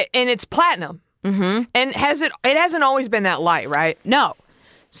 And it's platinum. Mm-hmm. And it hasn't always been that light, right? No.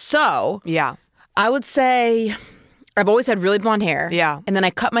 So, yeah, I would say I've always had really blonde hair. Yeah. And then I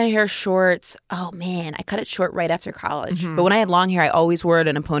cut my hair short. Oh, man. I cut it short right after college. But when I had long hair, I always wore it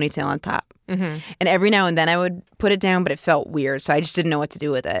in a ponytail on top. Mm-hmm. And every now and then I would put it down, but it felt weird. So I just didn't know what to do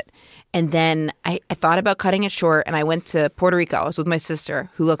with it. And then I thought about cutting it short, and I went to Puerto Rico. I was with my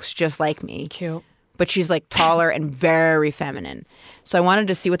sister, who looks just like me. Cute. But she's like taller and very feminine. So I wanted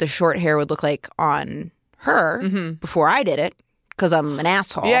to see what the short hair would look like on her before I did it, because I'm an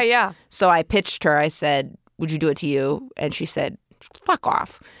asshole. Yeah, yeah. So I pitched her. I said, would you do it to you? And she said, fuck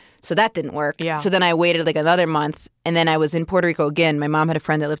off. So that didn't work. Yeah. So then I waited like another month, and then I was in Puerto Rico again. My mom had a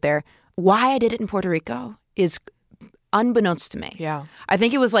friend that lived there. Why I did it in Puerto Rico is unbeknownst to me. Yeah. I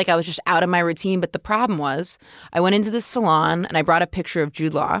think it was like I was just out of my routine. But the problem was I went into this salon, and I brought a picture of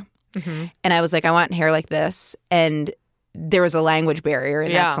Jude Law. Mm-hmm. And I was like, I want hair like this. And there was a language barrier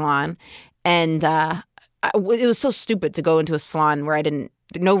in that salon. And it was so stupid to go into a salon where I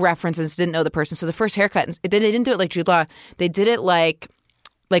no references, didn't know the person. So the first haircut, they didn't do it like Jude Law. They did it like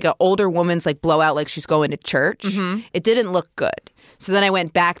an older woman's like blowout, like she's going to church. Mm-hmm. It didn't look good. So then I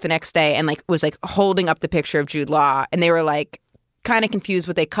went back the next day and like was like holding up the picture of Jude Law. And they were like kind of confused,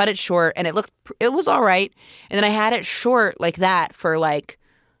 but they cut it short and it was all right. And then I had it short like that for like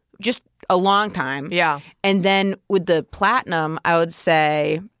just a long time. Yeah. And then with the platinum, I would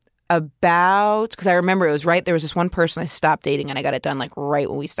say because I remember it was right, there was this one person I stopped dating, and I got it done like right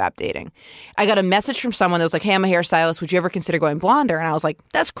when we stopped dating. I got a message from someone that was like, hey, I'm a hairstylist. Would you ever consider going blonder? And I was like,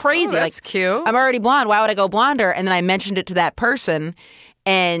 that's crazy. Oh, that's like, cute. I'm already blonde. Why would I go blonder? And then I mentioned it to that person.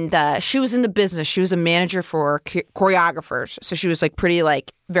 And she was in the business. She was a manager for choreographers. So she was like pretty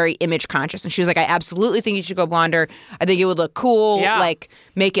like very image conscious. And she was like, I absolutely think you should go blonder. I think it would look cool, like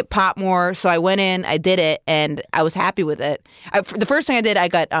make it pop more. So I went in, I did it, and I was happy with it. The first thing I did, I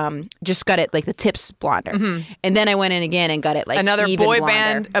got just got it like the tips blonder. Mm-hmm. And then I went in again and got it like another even boy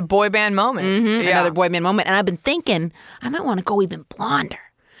blonder. band moment. Mm-hmm. Yeah. Another boy band moment. And I've been thinking I might want to go even blonder.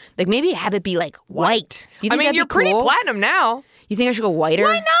 Like maybe have it be like white. I mean, you're pretty platinum now. You think I should go whiter?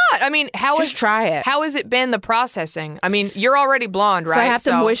 Why not? I mean, try it. How has it been, the processing? I mean, you're already blonde, right? So I have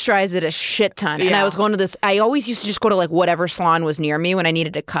to moisturize it a shit ton. Yeah. And I was going to this, I always used to just go to like whatever salon was near me when I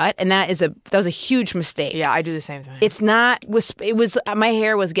needed to cut. And that was a huge mistake. Yeah, I do the same thing. My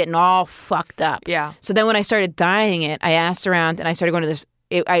hair was getting all fucked up. Yeah. So then when I started dyeing it, I asked around and I started going to this,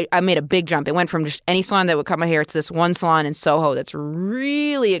 I made a big jump. It went from just any salon that would cut my hair to this one salon in Soho that's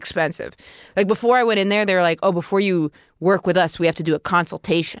really expensive. Like before I went in there, they were like, oh, before you work with us, we have to do a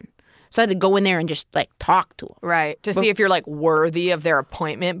consultation. So I had to go in there and just like talk to them. Right. To see if you're like worthy of their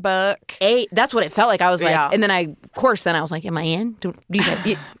appointment book. That's what it felt like. I was like, and then I was like, am I in?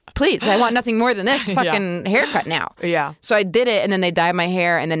 Please, I want nothing more than this fucking haircut now. Yeah. So I did it, and then they dyed my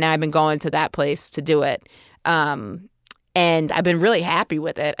hair, and then now I've been going to that place to do it. And I've been really happy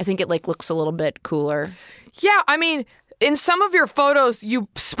with it. I think it like looks a little bit cooler. Yeah, I mean, in some of your photos, you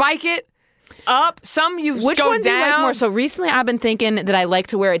spike it. up, some you Which go one do you like down. more? So recently I've been thinking that I like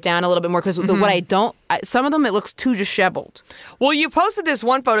to wear it down a little bit more because what I don't, some of them it looks too disheveled. Well, you posted this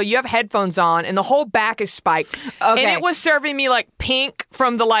one photo. You have headphones on, and the whole back is spiked. Okay. And it was serving me like pink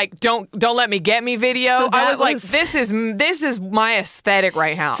from the like "Don't let me get me" video. So I was like, this is my aesthetic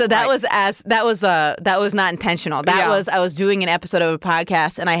right now. So that was not intentional. That was I was doing an episode of a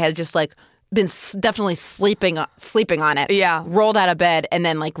podcast and I had just like been definitely sleeping on it. Yeah. Rolled out of bed and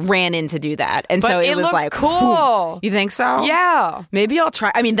then like ran in to do that. And But so it was looked like cool. Phew. You think so? Yeah. Maybe I'll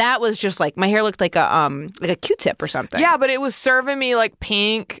try. I mean, that was just like my hair looked like a Q-tip or something. Yeah, but it was serving me like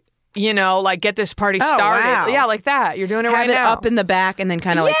pink. You know, like get this party started. Wow. Yeah, like that. You're doing it Have right it now. up in the back and then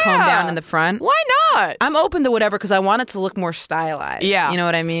kind of like comb down in the front. Why not? I'm open to whatever because I want it to look more stylized. Yeah. You know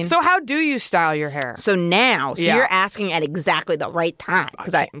what I mean? So how do you style your hair? So now, Yeah. you're asking at exactly the right time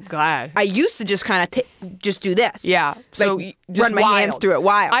because I'm glad. I used to just kind of just do this. Yeah. So Like, just run my hands wild. through it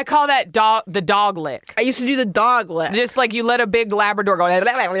wild. I call that the dog lick. I used to do the dog lick. Just like you let a big Labrador go.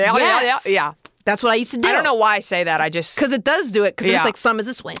 Yes. Yeah. That's what I used to do. I don't know why I say that. I just Because it does do it. Because Yeah. it's like some is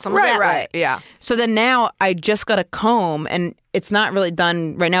this way, some is that way. Yeah. So then now I just got a comb, and it's not really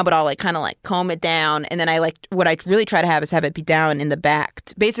done right now, but I'll like kind of like comb it down, and then I like what I really try to have is have it be down in the back.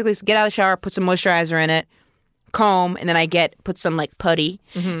 Basically, get out of the shower, put some moisturizer in it, comb, and then I put some like putty,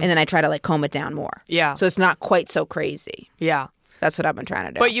 and then I try to like comb it down more. Yeah. So it's not quite so crazy. Yeah. That's what I've been trying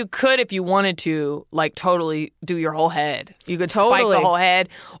to do. But you could, if you wanted to, like totally do your whole head. You could spike Totally. the whole head,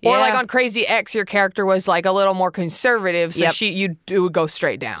 or Yeah. like on Crazy Ex, your character was like a little more conservative, so Yep. it would go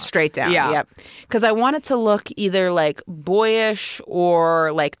straight down. Straight down. Yeah. Yep. Because I want it to look either like boyish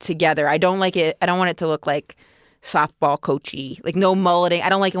or like together. I don't want it to look like softball coachy, like no mulleting. I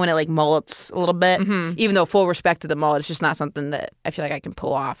don't like it when it like mullets a little bit. Even though full respect to the mullet, it's just not something that I feel like I can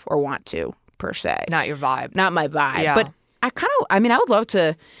pull off or want to per se. Not your vibe. Not my vibe. Yeah. But I would love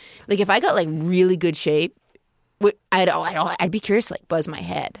to, like if I got like really good shape, I'd be curious to like buzz my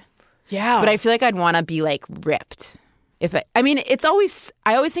head. Yeah. But I feel like I'd want to be like ripped. I always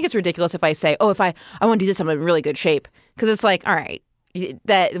think it's ridiculous if I say, oh, if I want to do this, I'm in really good shape. Because it's like, all right,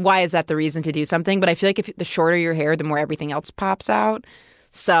 why is that the reason to do something? But I feel like if the shorter your hair, the more everything else pops out.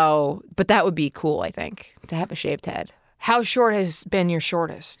 So, but that would be cool, I think, to have a shaved head. How short has been your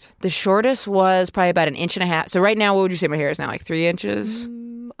shortest? The shortest was probably about 1.5 inches. So right now, what would you say my hair is now? Like 3 inches?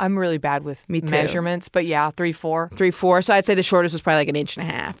 I'm really bad with Me too. measurements, but yeah, 3, 4. 3, 4. So I'd say the shortest was probably like 1.5 inches.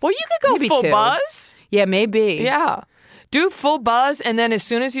 Well, you could go Maybe full 2. buzz. Yeah, maybe. Yeah. Do full buzz, and then as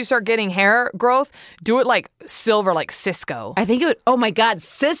soon as you start getting hair growth, do it like silver, like Cisco. I think it would, oh my God,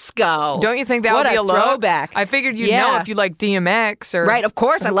 Cisco. Don't you think that What would be a a look? throwback. I figured you'd Yeah. know if you like DMX or... Right, of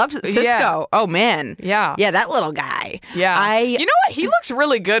course. I love Cisco. Yeah. Oh, man. Yeah. Yeah, that little guy. Yeah. You know what? He looks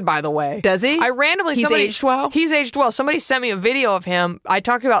really good, by the way. Does he? I randomly... He's aged well? He's aged well. Somebody sent me a video of him. I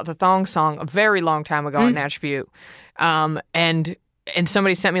talked about the thong song a very long time ago in Natch Butte. And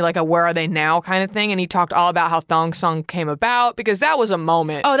somebody sent me like a "Where Are They Now" kind of thing, and he talked all about how Thong Song came about because that was a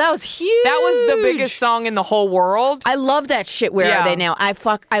moment. Oh, that was huge. That was the biggest song in the whole world. I love that shit. Where Yeah. are they now?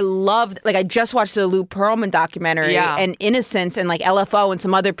 I love, like, I just watched the Lou Pearlman documentary, Yeah. and Innocence and like LFO and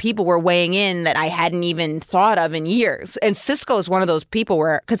some other people were weighing in that I hadn't even thought of in years. And Cisco is one of those people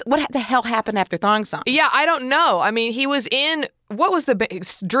where, because what the hell happened after Thong Song? Yeah, I don't know. I mean, he was in, what was the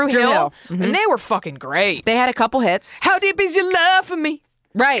Drew Hill? And they were fucking great. They had a couple hits. How deep is your love for me?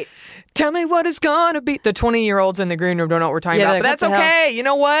 Right. Tell me what it's gonna be. The 20-year-olds in the green room don't know what we're talking Yeah, about, like, but that's what the hell? okay. You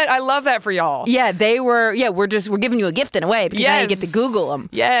know what? I love that for y'all. Yeah, they were. Yeah, we're giving you a gift in a way because now you get to Yes. Google them.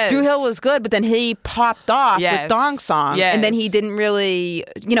 Yes. Drew Hill was good, but then he popped off Yes. with Thong Song, and then he Yes. didn't really,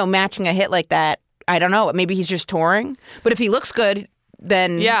 matching a hit like that. I don't know. Maybe he's just touring. But if he looks good,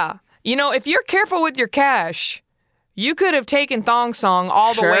 then Yeah. You know, if you're careful with your cash, you could have taken Thong Song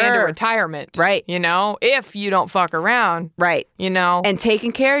all the way into Sure. retirement. Right. You know, if you don't fuck around. right. You know. And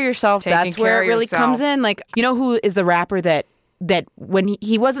taking care of yourself, Taking that's where care it of really yourself. comes in. Like, you know who is the rapper that when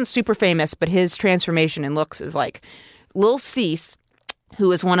he wasn't super famous, but his transformation in looks is like Lil Cease, who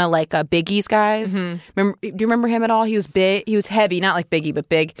was one of like Biggie's guys. Do you remember him at all? He was big. He was heavy, not like Biggie, but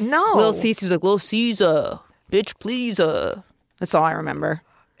big. No. Lil Cease, he was like, Lil Caesar, bitch, pleaser. That's all I remember.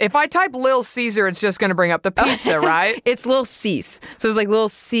 If I type Lil Caesar, it's just going to bring up the pizza, right? It's Lil Cease. So it's like Lil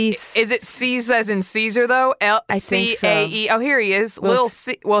Cease. Is it Cease as in Caesar, though? I think so. L-C-A-E. Oh, here he is. Well,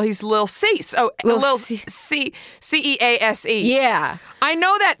 he's Lil Cease. Oh, Lil C-E-A-S-E. Yeah. I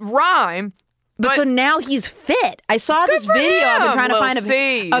know that rhyme. But so now he's fit. I saw this for video I've been him, trying to Lil find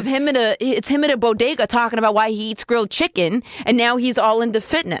Cease. of him it's him at a bodega talking about why he eats grilled chicken, and now he's all into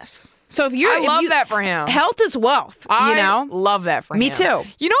fitness. So if you're, I love that for him. Health is wealth. I love that for him. Me too.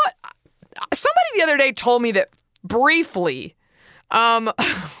 You know what? Somebody the other day told me that briefly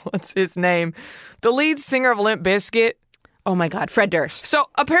What's his name? The lead singer of Limp Bizkit. Oh my God, Fred Durst. So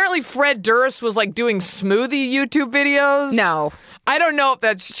apparently Fred Durst was like doing smoothie YouTube videos. No. I don't know if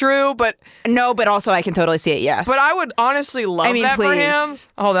that's true, but... No, but also I can totally see it, yes. But I would honestly love that for him.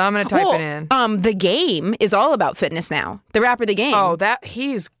 Hold on, I'm going to type it in. The Game is all about fitness now. The rapper The Game. Oh,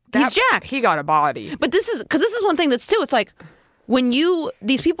 he's jacked. He got a body. But this is one thing that's too, it's like, when you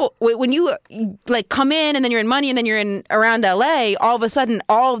like come in and then you're in money and then you're in around LA, all of a sudden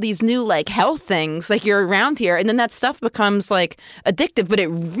all of these new like health things, like you're around here, and then that stuff becomes like addictive. But it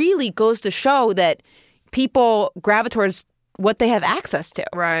really goes to show that people gravitate towards what they have access to.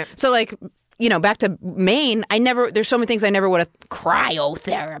 Right. So like, back to Maine, there's so many things I never would have.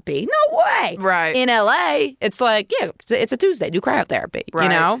 Cryotherapy. No way. Right. In LA, it's like, yeah, it's a Tuesday. Do cryotherapy.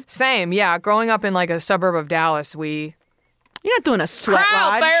 Right. Same. Yeah. Growing up in like a suburb of Dallas, You're not doing a sweat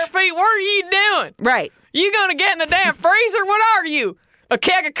lodge. Cryotherapy? What are you doing? Right. You gonna get in the damn freezer? What are you? A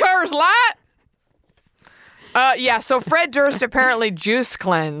keg of Coors Light? Yeah, so Fred Durst apparently juice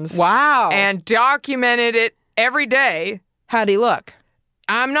cleansed. Wow. And documented it every day. How'd he look?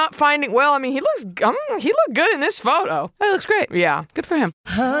 I'm not finding... Well, I mean, he looked good in this photo. Oh, he looks great. Yeah. Good for him.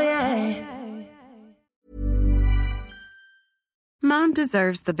 Oh, yeah. Mom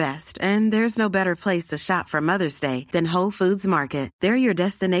deserves the best, and there's no better place to shop for Mother's Day than Whole Foods Market. They're your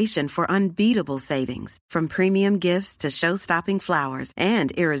destination for unbeatable savings, from premium gifts to show-stopping flowers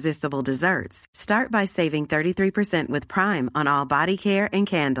and irresistible desserts. Start by saving 33% with Prime on all body care and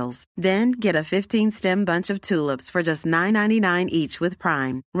candles. Then get a 15-stem bunch of tulips for just $9.99 each with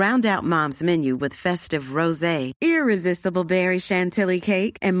Prime. Round out Mom's menu with festive rosé, irresistible berry chantilly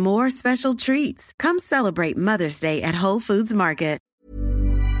cake, and more special treats. Come celebrate Mother's Day at Whole Foods Market.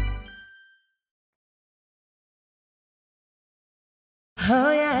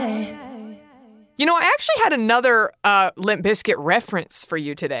 Oh, yeah. I actually had another Limp Bizkit reference for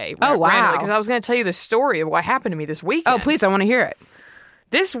you today. Oh, wow. Because I was going to tell you the story of what happened to me this weekend. Oh, please, I want to hear it.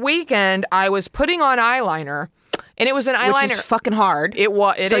 This weekend, I was putting on eyeliner, and it was an eyeliner. Which is fucking hard. It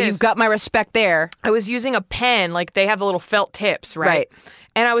is. So you've got my respect there. I was using a pen, like they have the little felt tips, right? Right.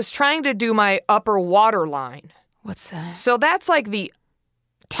 And I was trying to do my upper waterline. What's that? So that's like the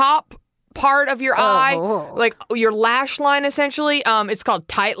top part of your eye, like your lash line, essentially. It's called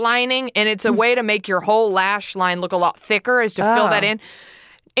tight lining, and it's a way to make your whole lash line look a lot thicker, is to fill that in.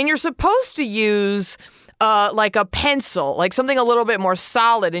 And you're supposed to use like a pencil, like something a little bit more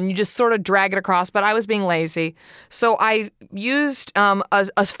solid, and you just sort of drag it across. But I was being lazy, so I used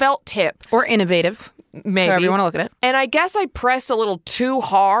a felt tip. Or innovative. Maybe. However you want to look at it. And I guess I pressed a little too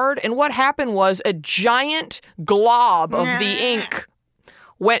hard, and what happened was a giant glob of the ink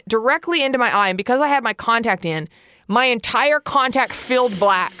went directly into my eye, and because I had my contact in, my entire contact filled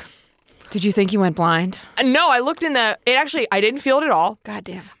black. Did you think you went blind? No, I looked in I didn't feel it at all.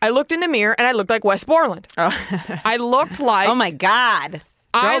 Goddamn. I looked in the mirror, and I looked like Wes Borland. Oh. I looked like... Oh, my God.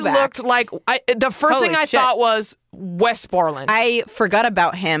 I Throwback. looked like... the first Holy thing I shit. thought was Wes Borland. I forgot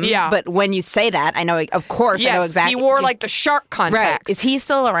about him. Yeah. But when you say that, I know, of course, I know exactly. He wore like the shark contacts. Right. Is he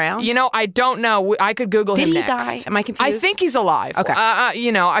still around? I don't know. I could Google him next. Did he die? Am I confused? I think he's alive. Okay.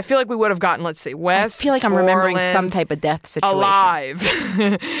 I feel like we would have gotten, let's see, Wes I feel like I'm remembering Borland, some type of death situation. alive.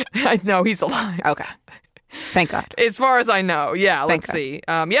 No, he's alive. Okay. Thank God. As far as I know. Yeah, let's see.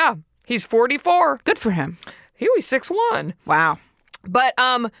 Yeah, he's 44. Good for him. He was 6'1". Wow. But,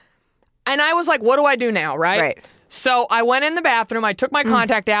 and I was like, what do I do now, right? Right. So I went in the bathroom, I took my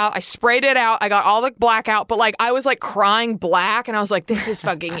contact out, I sprayed it out, I got all the black out, but like I was like crying black, and I was like, this is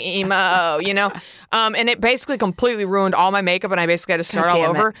fucking emo, and it basically completely ruined all my makeup, and I basically had to start all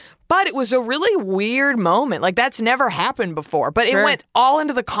over. But it was a really weird moment. Like, that's never happened before, but it went all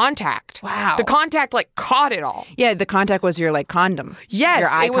into the contact. Wow. The contact like caught it all. Yeah, the contact was your like condom. Yes, your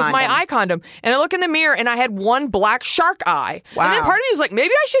eye it was my condom. eye condom. And I look in the mirror, and I had one black shark eye. Wow. And then part of me was like,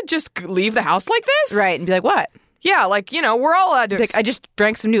 maybe I should just leave the house like this? Right, and be like, what? Yeah, like, we're all allowed to... Like, I just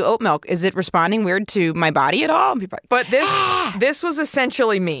drank some new oat milk. Is it responding weird to my body at all? And people are like, But this was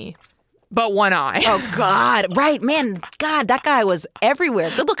essentially me, but one eye. oh, God. Right, man. God, that guy was everywhere.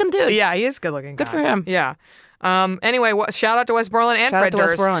 Good-looking dude. Yeah, he is good looking. Good for him. Yeah. Anyway, shout out to Wes Borland and Shout out Fred to Wes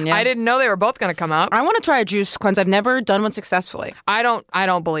Durst. Borland, yeah. I didn't know they were both going to come up. I want to try a juice cleanse. I've never done one successfully. I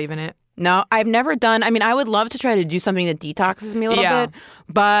don't believe in it. No, I've never done. I mean, I would love to try to do something that detoxes me a little bit,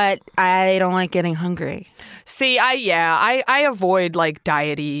 but I don't like getting hungry. See, I avoid like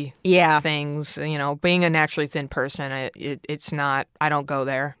diety things. Being a naturally thin person, it's not. I don't go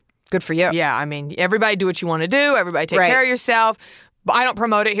there. Good for you. Yeah, I mean, everybody do what you want to do. Everybody take care of yourself. I don't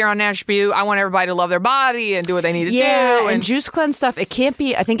promote it here on Nash View. I want everybody to love their body and do what they need to do. And juice cleanse stuff, it can't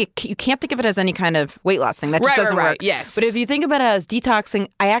be, I think you can't think of it as any kind of weight loss thing. That just doesn't work. Yes. But if you think about it as detoxing,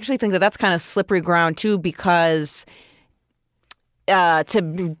 I actually think that that's kind of slippery ground too, because I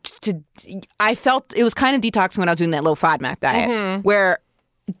felt it was kind of detoxing when I was doing that low FODMAP diet, where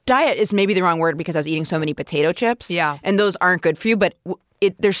diet is maybe the wrong word because I was eating so many potato chips. Yeah. And those aren't good for you, but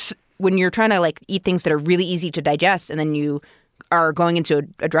there's when you're trying to like eat things that are really easy to digest and then you are going into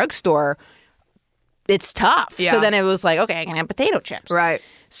a drugstore, it's tough. Yeah. So then it was like, okay, I can have potato chips. Right.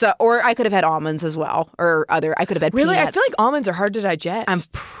 So, or I could have had almonds as well, or I could have had Really? peanuts. I feel like almonds are hard to digest. I'm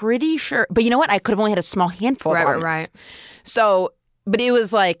pretty sure. But you know what? I could have only had a small handful of almonds. Right. So, but it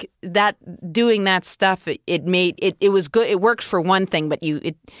was like that, doing that stuff, it was good. It works for one thing, but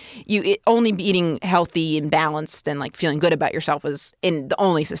only eating healthy and balanced and like feeling good about yourself is the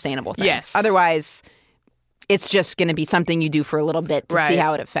only sustainable thing. Yes. Otherwise, it's just going to be something you do for a little bit to see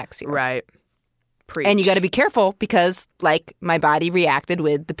how it affects you. Right. Preach. And you got to be careful because, like, my body reacted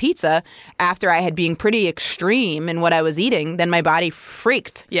with the pizza after I had been pretty extreme in what I was eating. Then my body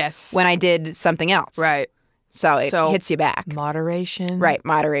freaked. Yes. When I did something else. Right. So it hits you back. Moderation. Right.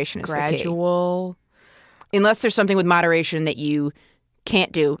 Moderation is gradual. The key. Unless there's something with moderation that you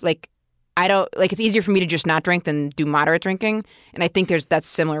can't do. Like, it's easier for me to just not drink than do moderate drinking. And I think that's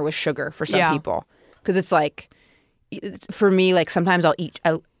similar with sugar for some people. Because it's like, for me, like sometimes I'll eat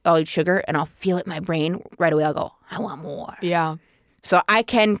sugar and I'll feel it in my brain right away. I'll go, I want more. Yeah. So I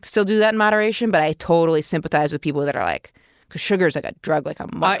can still do that in moderation, but I totally sympathize with people that are like, because sugar is like a drug, like a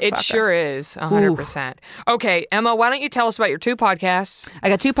motherfucker. It sure is, 100%. Okay, Emma, why don't you tell us about your 2 podcasts? I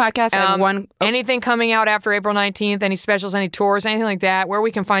got 2 podcasts. I have one. Anything coming out after April 19th? Any specials, any tours, anything like that? Where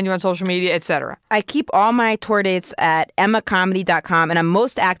we can find you on social media, etc. I keep all my tour dates at emmacomedy.com, and I'm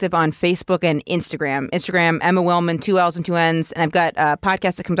most active on Facebook and Instagram. Instagram, Emma Willmann, 2 L's and 2 N's. And I've got a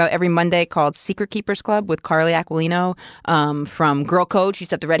podcast that comes out every Monday called Secret Keepers Club with Carly Aquilino from Girl Code. She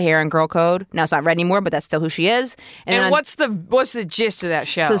used to have the red hair in Girl Code. Now it's not red anymore, but that's still who she is. And what's the gist of that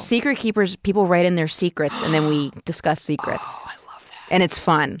show? So Secret Keepers, people write in their secrets, and then we discuss secrets. Oh, I love that. And it's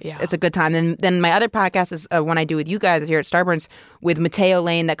fun. Yeah. It's a good time. And then my other podcast is one I do with you guys here at Starburns with Mateo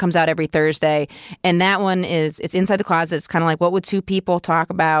Lane that comes out every Thursday. And that one it's Inside the Closet. It's kind of like, what would 2 people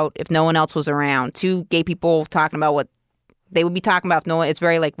talk about if no one else was around? 2 gay people talking about what they would be talking about if no one. It's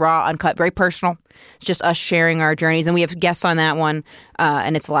very like raw, uncut, very personal. It's just us sharing our journeys. And we have guests on that one.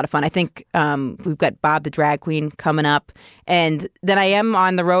 And it's a lot of fun. I think we've got Bob the Drag Queen coming up. And then I am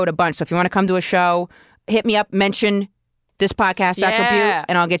on the road a bunch. So if you want to come to a show, hit me up, mention this podcast, Satchel Butte,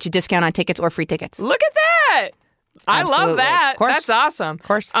 and I'll get you a discount on tickets or free tickets. Look at that. I love that. Of course. That's awesome. Of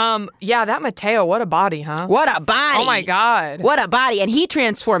course. Yeah, that Mateo, what a body, huh? What a body. Oh, my God. What a body. And he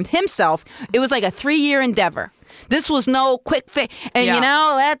transformed himself. It was like a 3-year endeavor. This was no quick fix. And you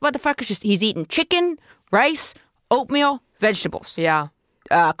know, that motherfucker's he's eating chicken, rice, oatmeal, vegetables. Yeah.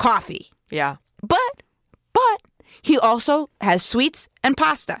 Coffee. Yeah. But he also has sweets and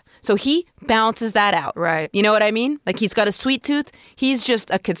pasta. So he balances that out. Right. You know what I mean? Like he's got a sweet tooth. He's just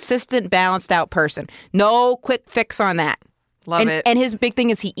a consistent, balanced out person. No quick fix on that. Love it. And his big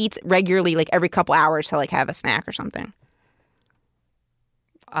thing is he eats regularly, like every couple hours he'll like have a snack or something.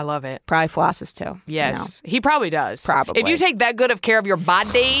 I love it. Probably flosses too. Yes. He probably does. Probably. If you take that good of care of your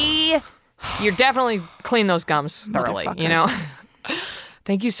body, you're definitely clean those gums thoroughly, you know?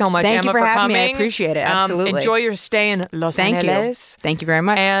 Thank you so much, Thank Emma, you for having coming. me. I appreciate it. Absolutely. Enjoy your stay in Los Angeles. Thank you very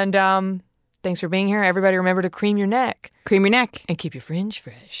much. And thanks for being here. Everybody remember to cream your neck. Cream your neck. And keep your fringe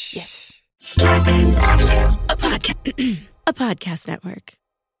fresh. Yes. Starburns Audio, a podcast network.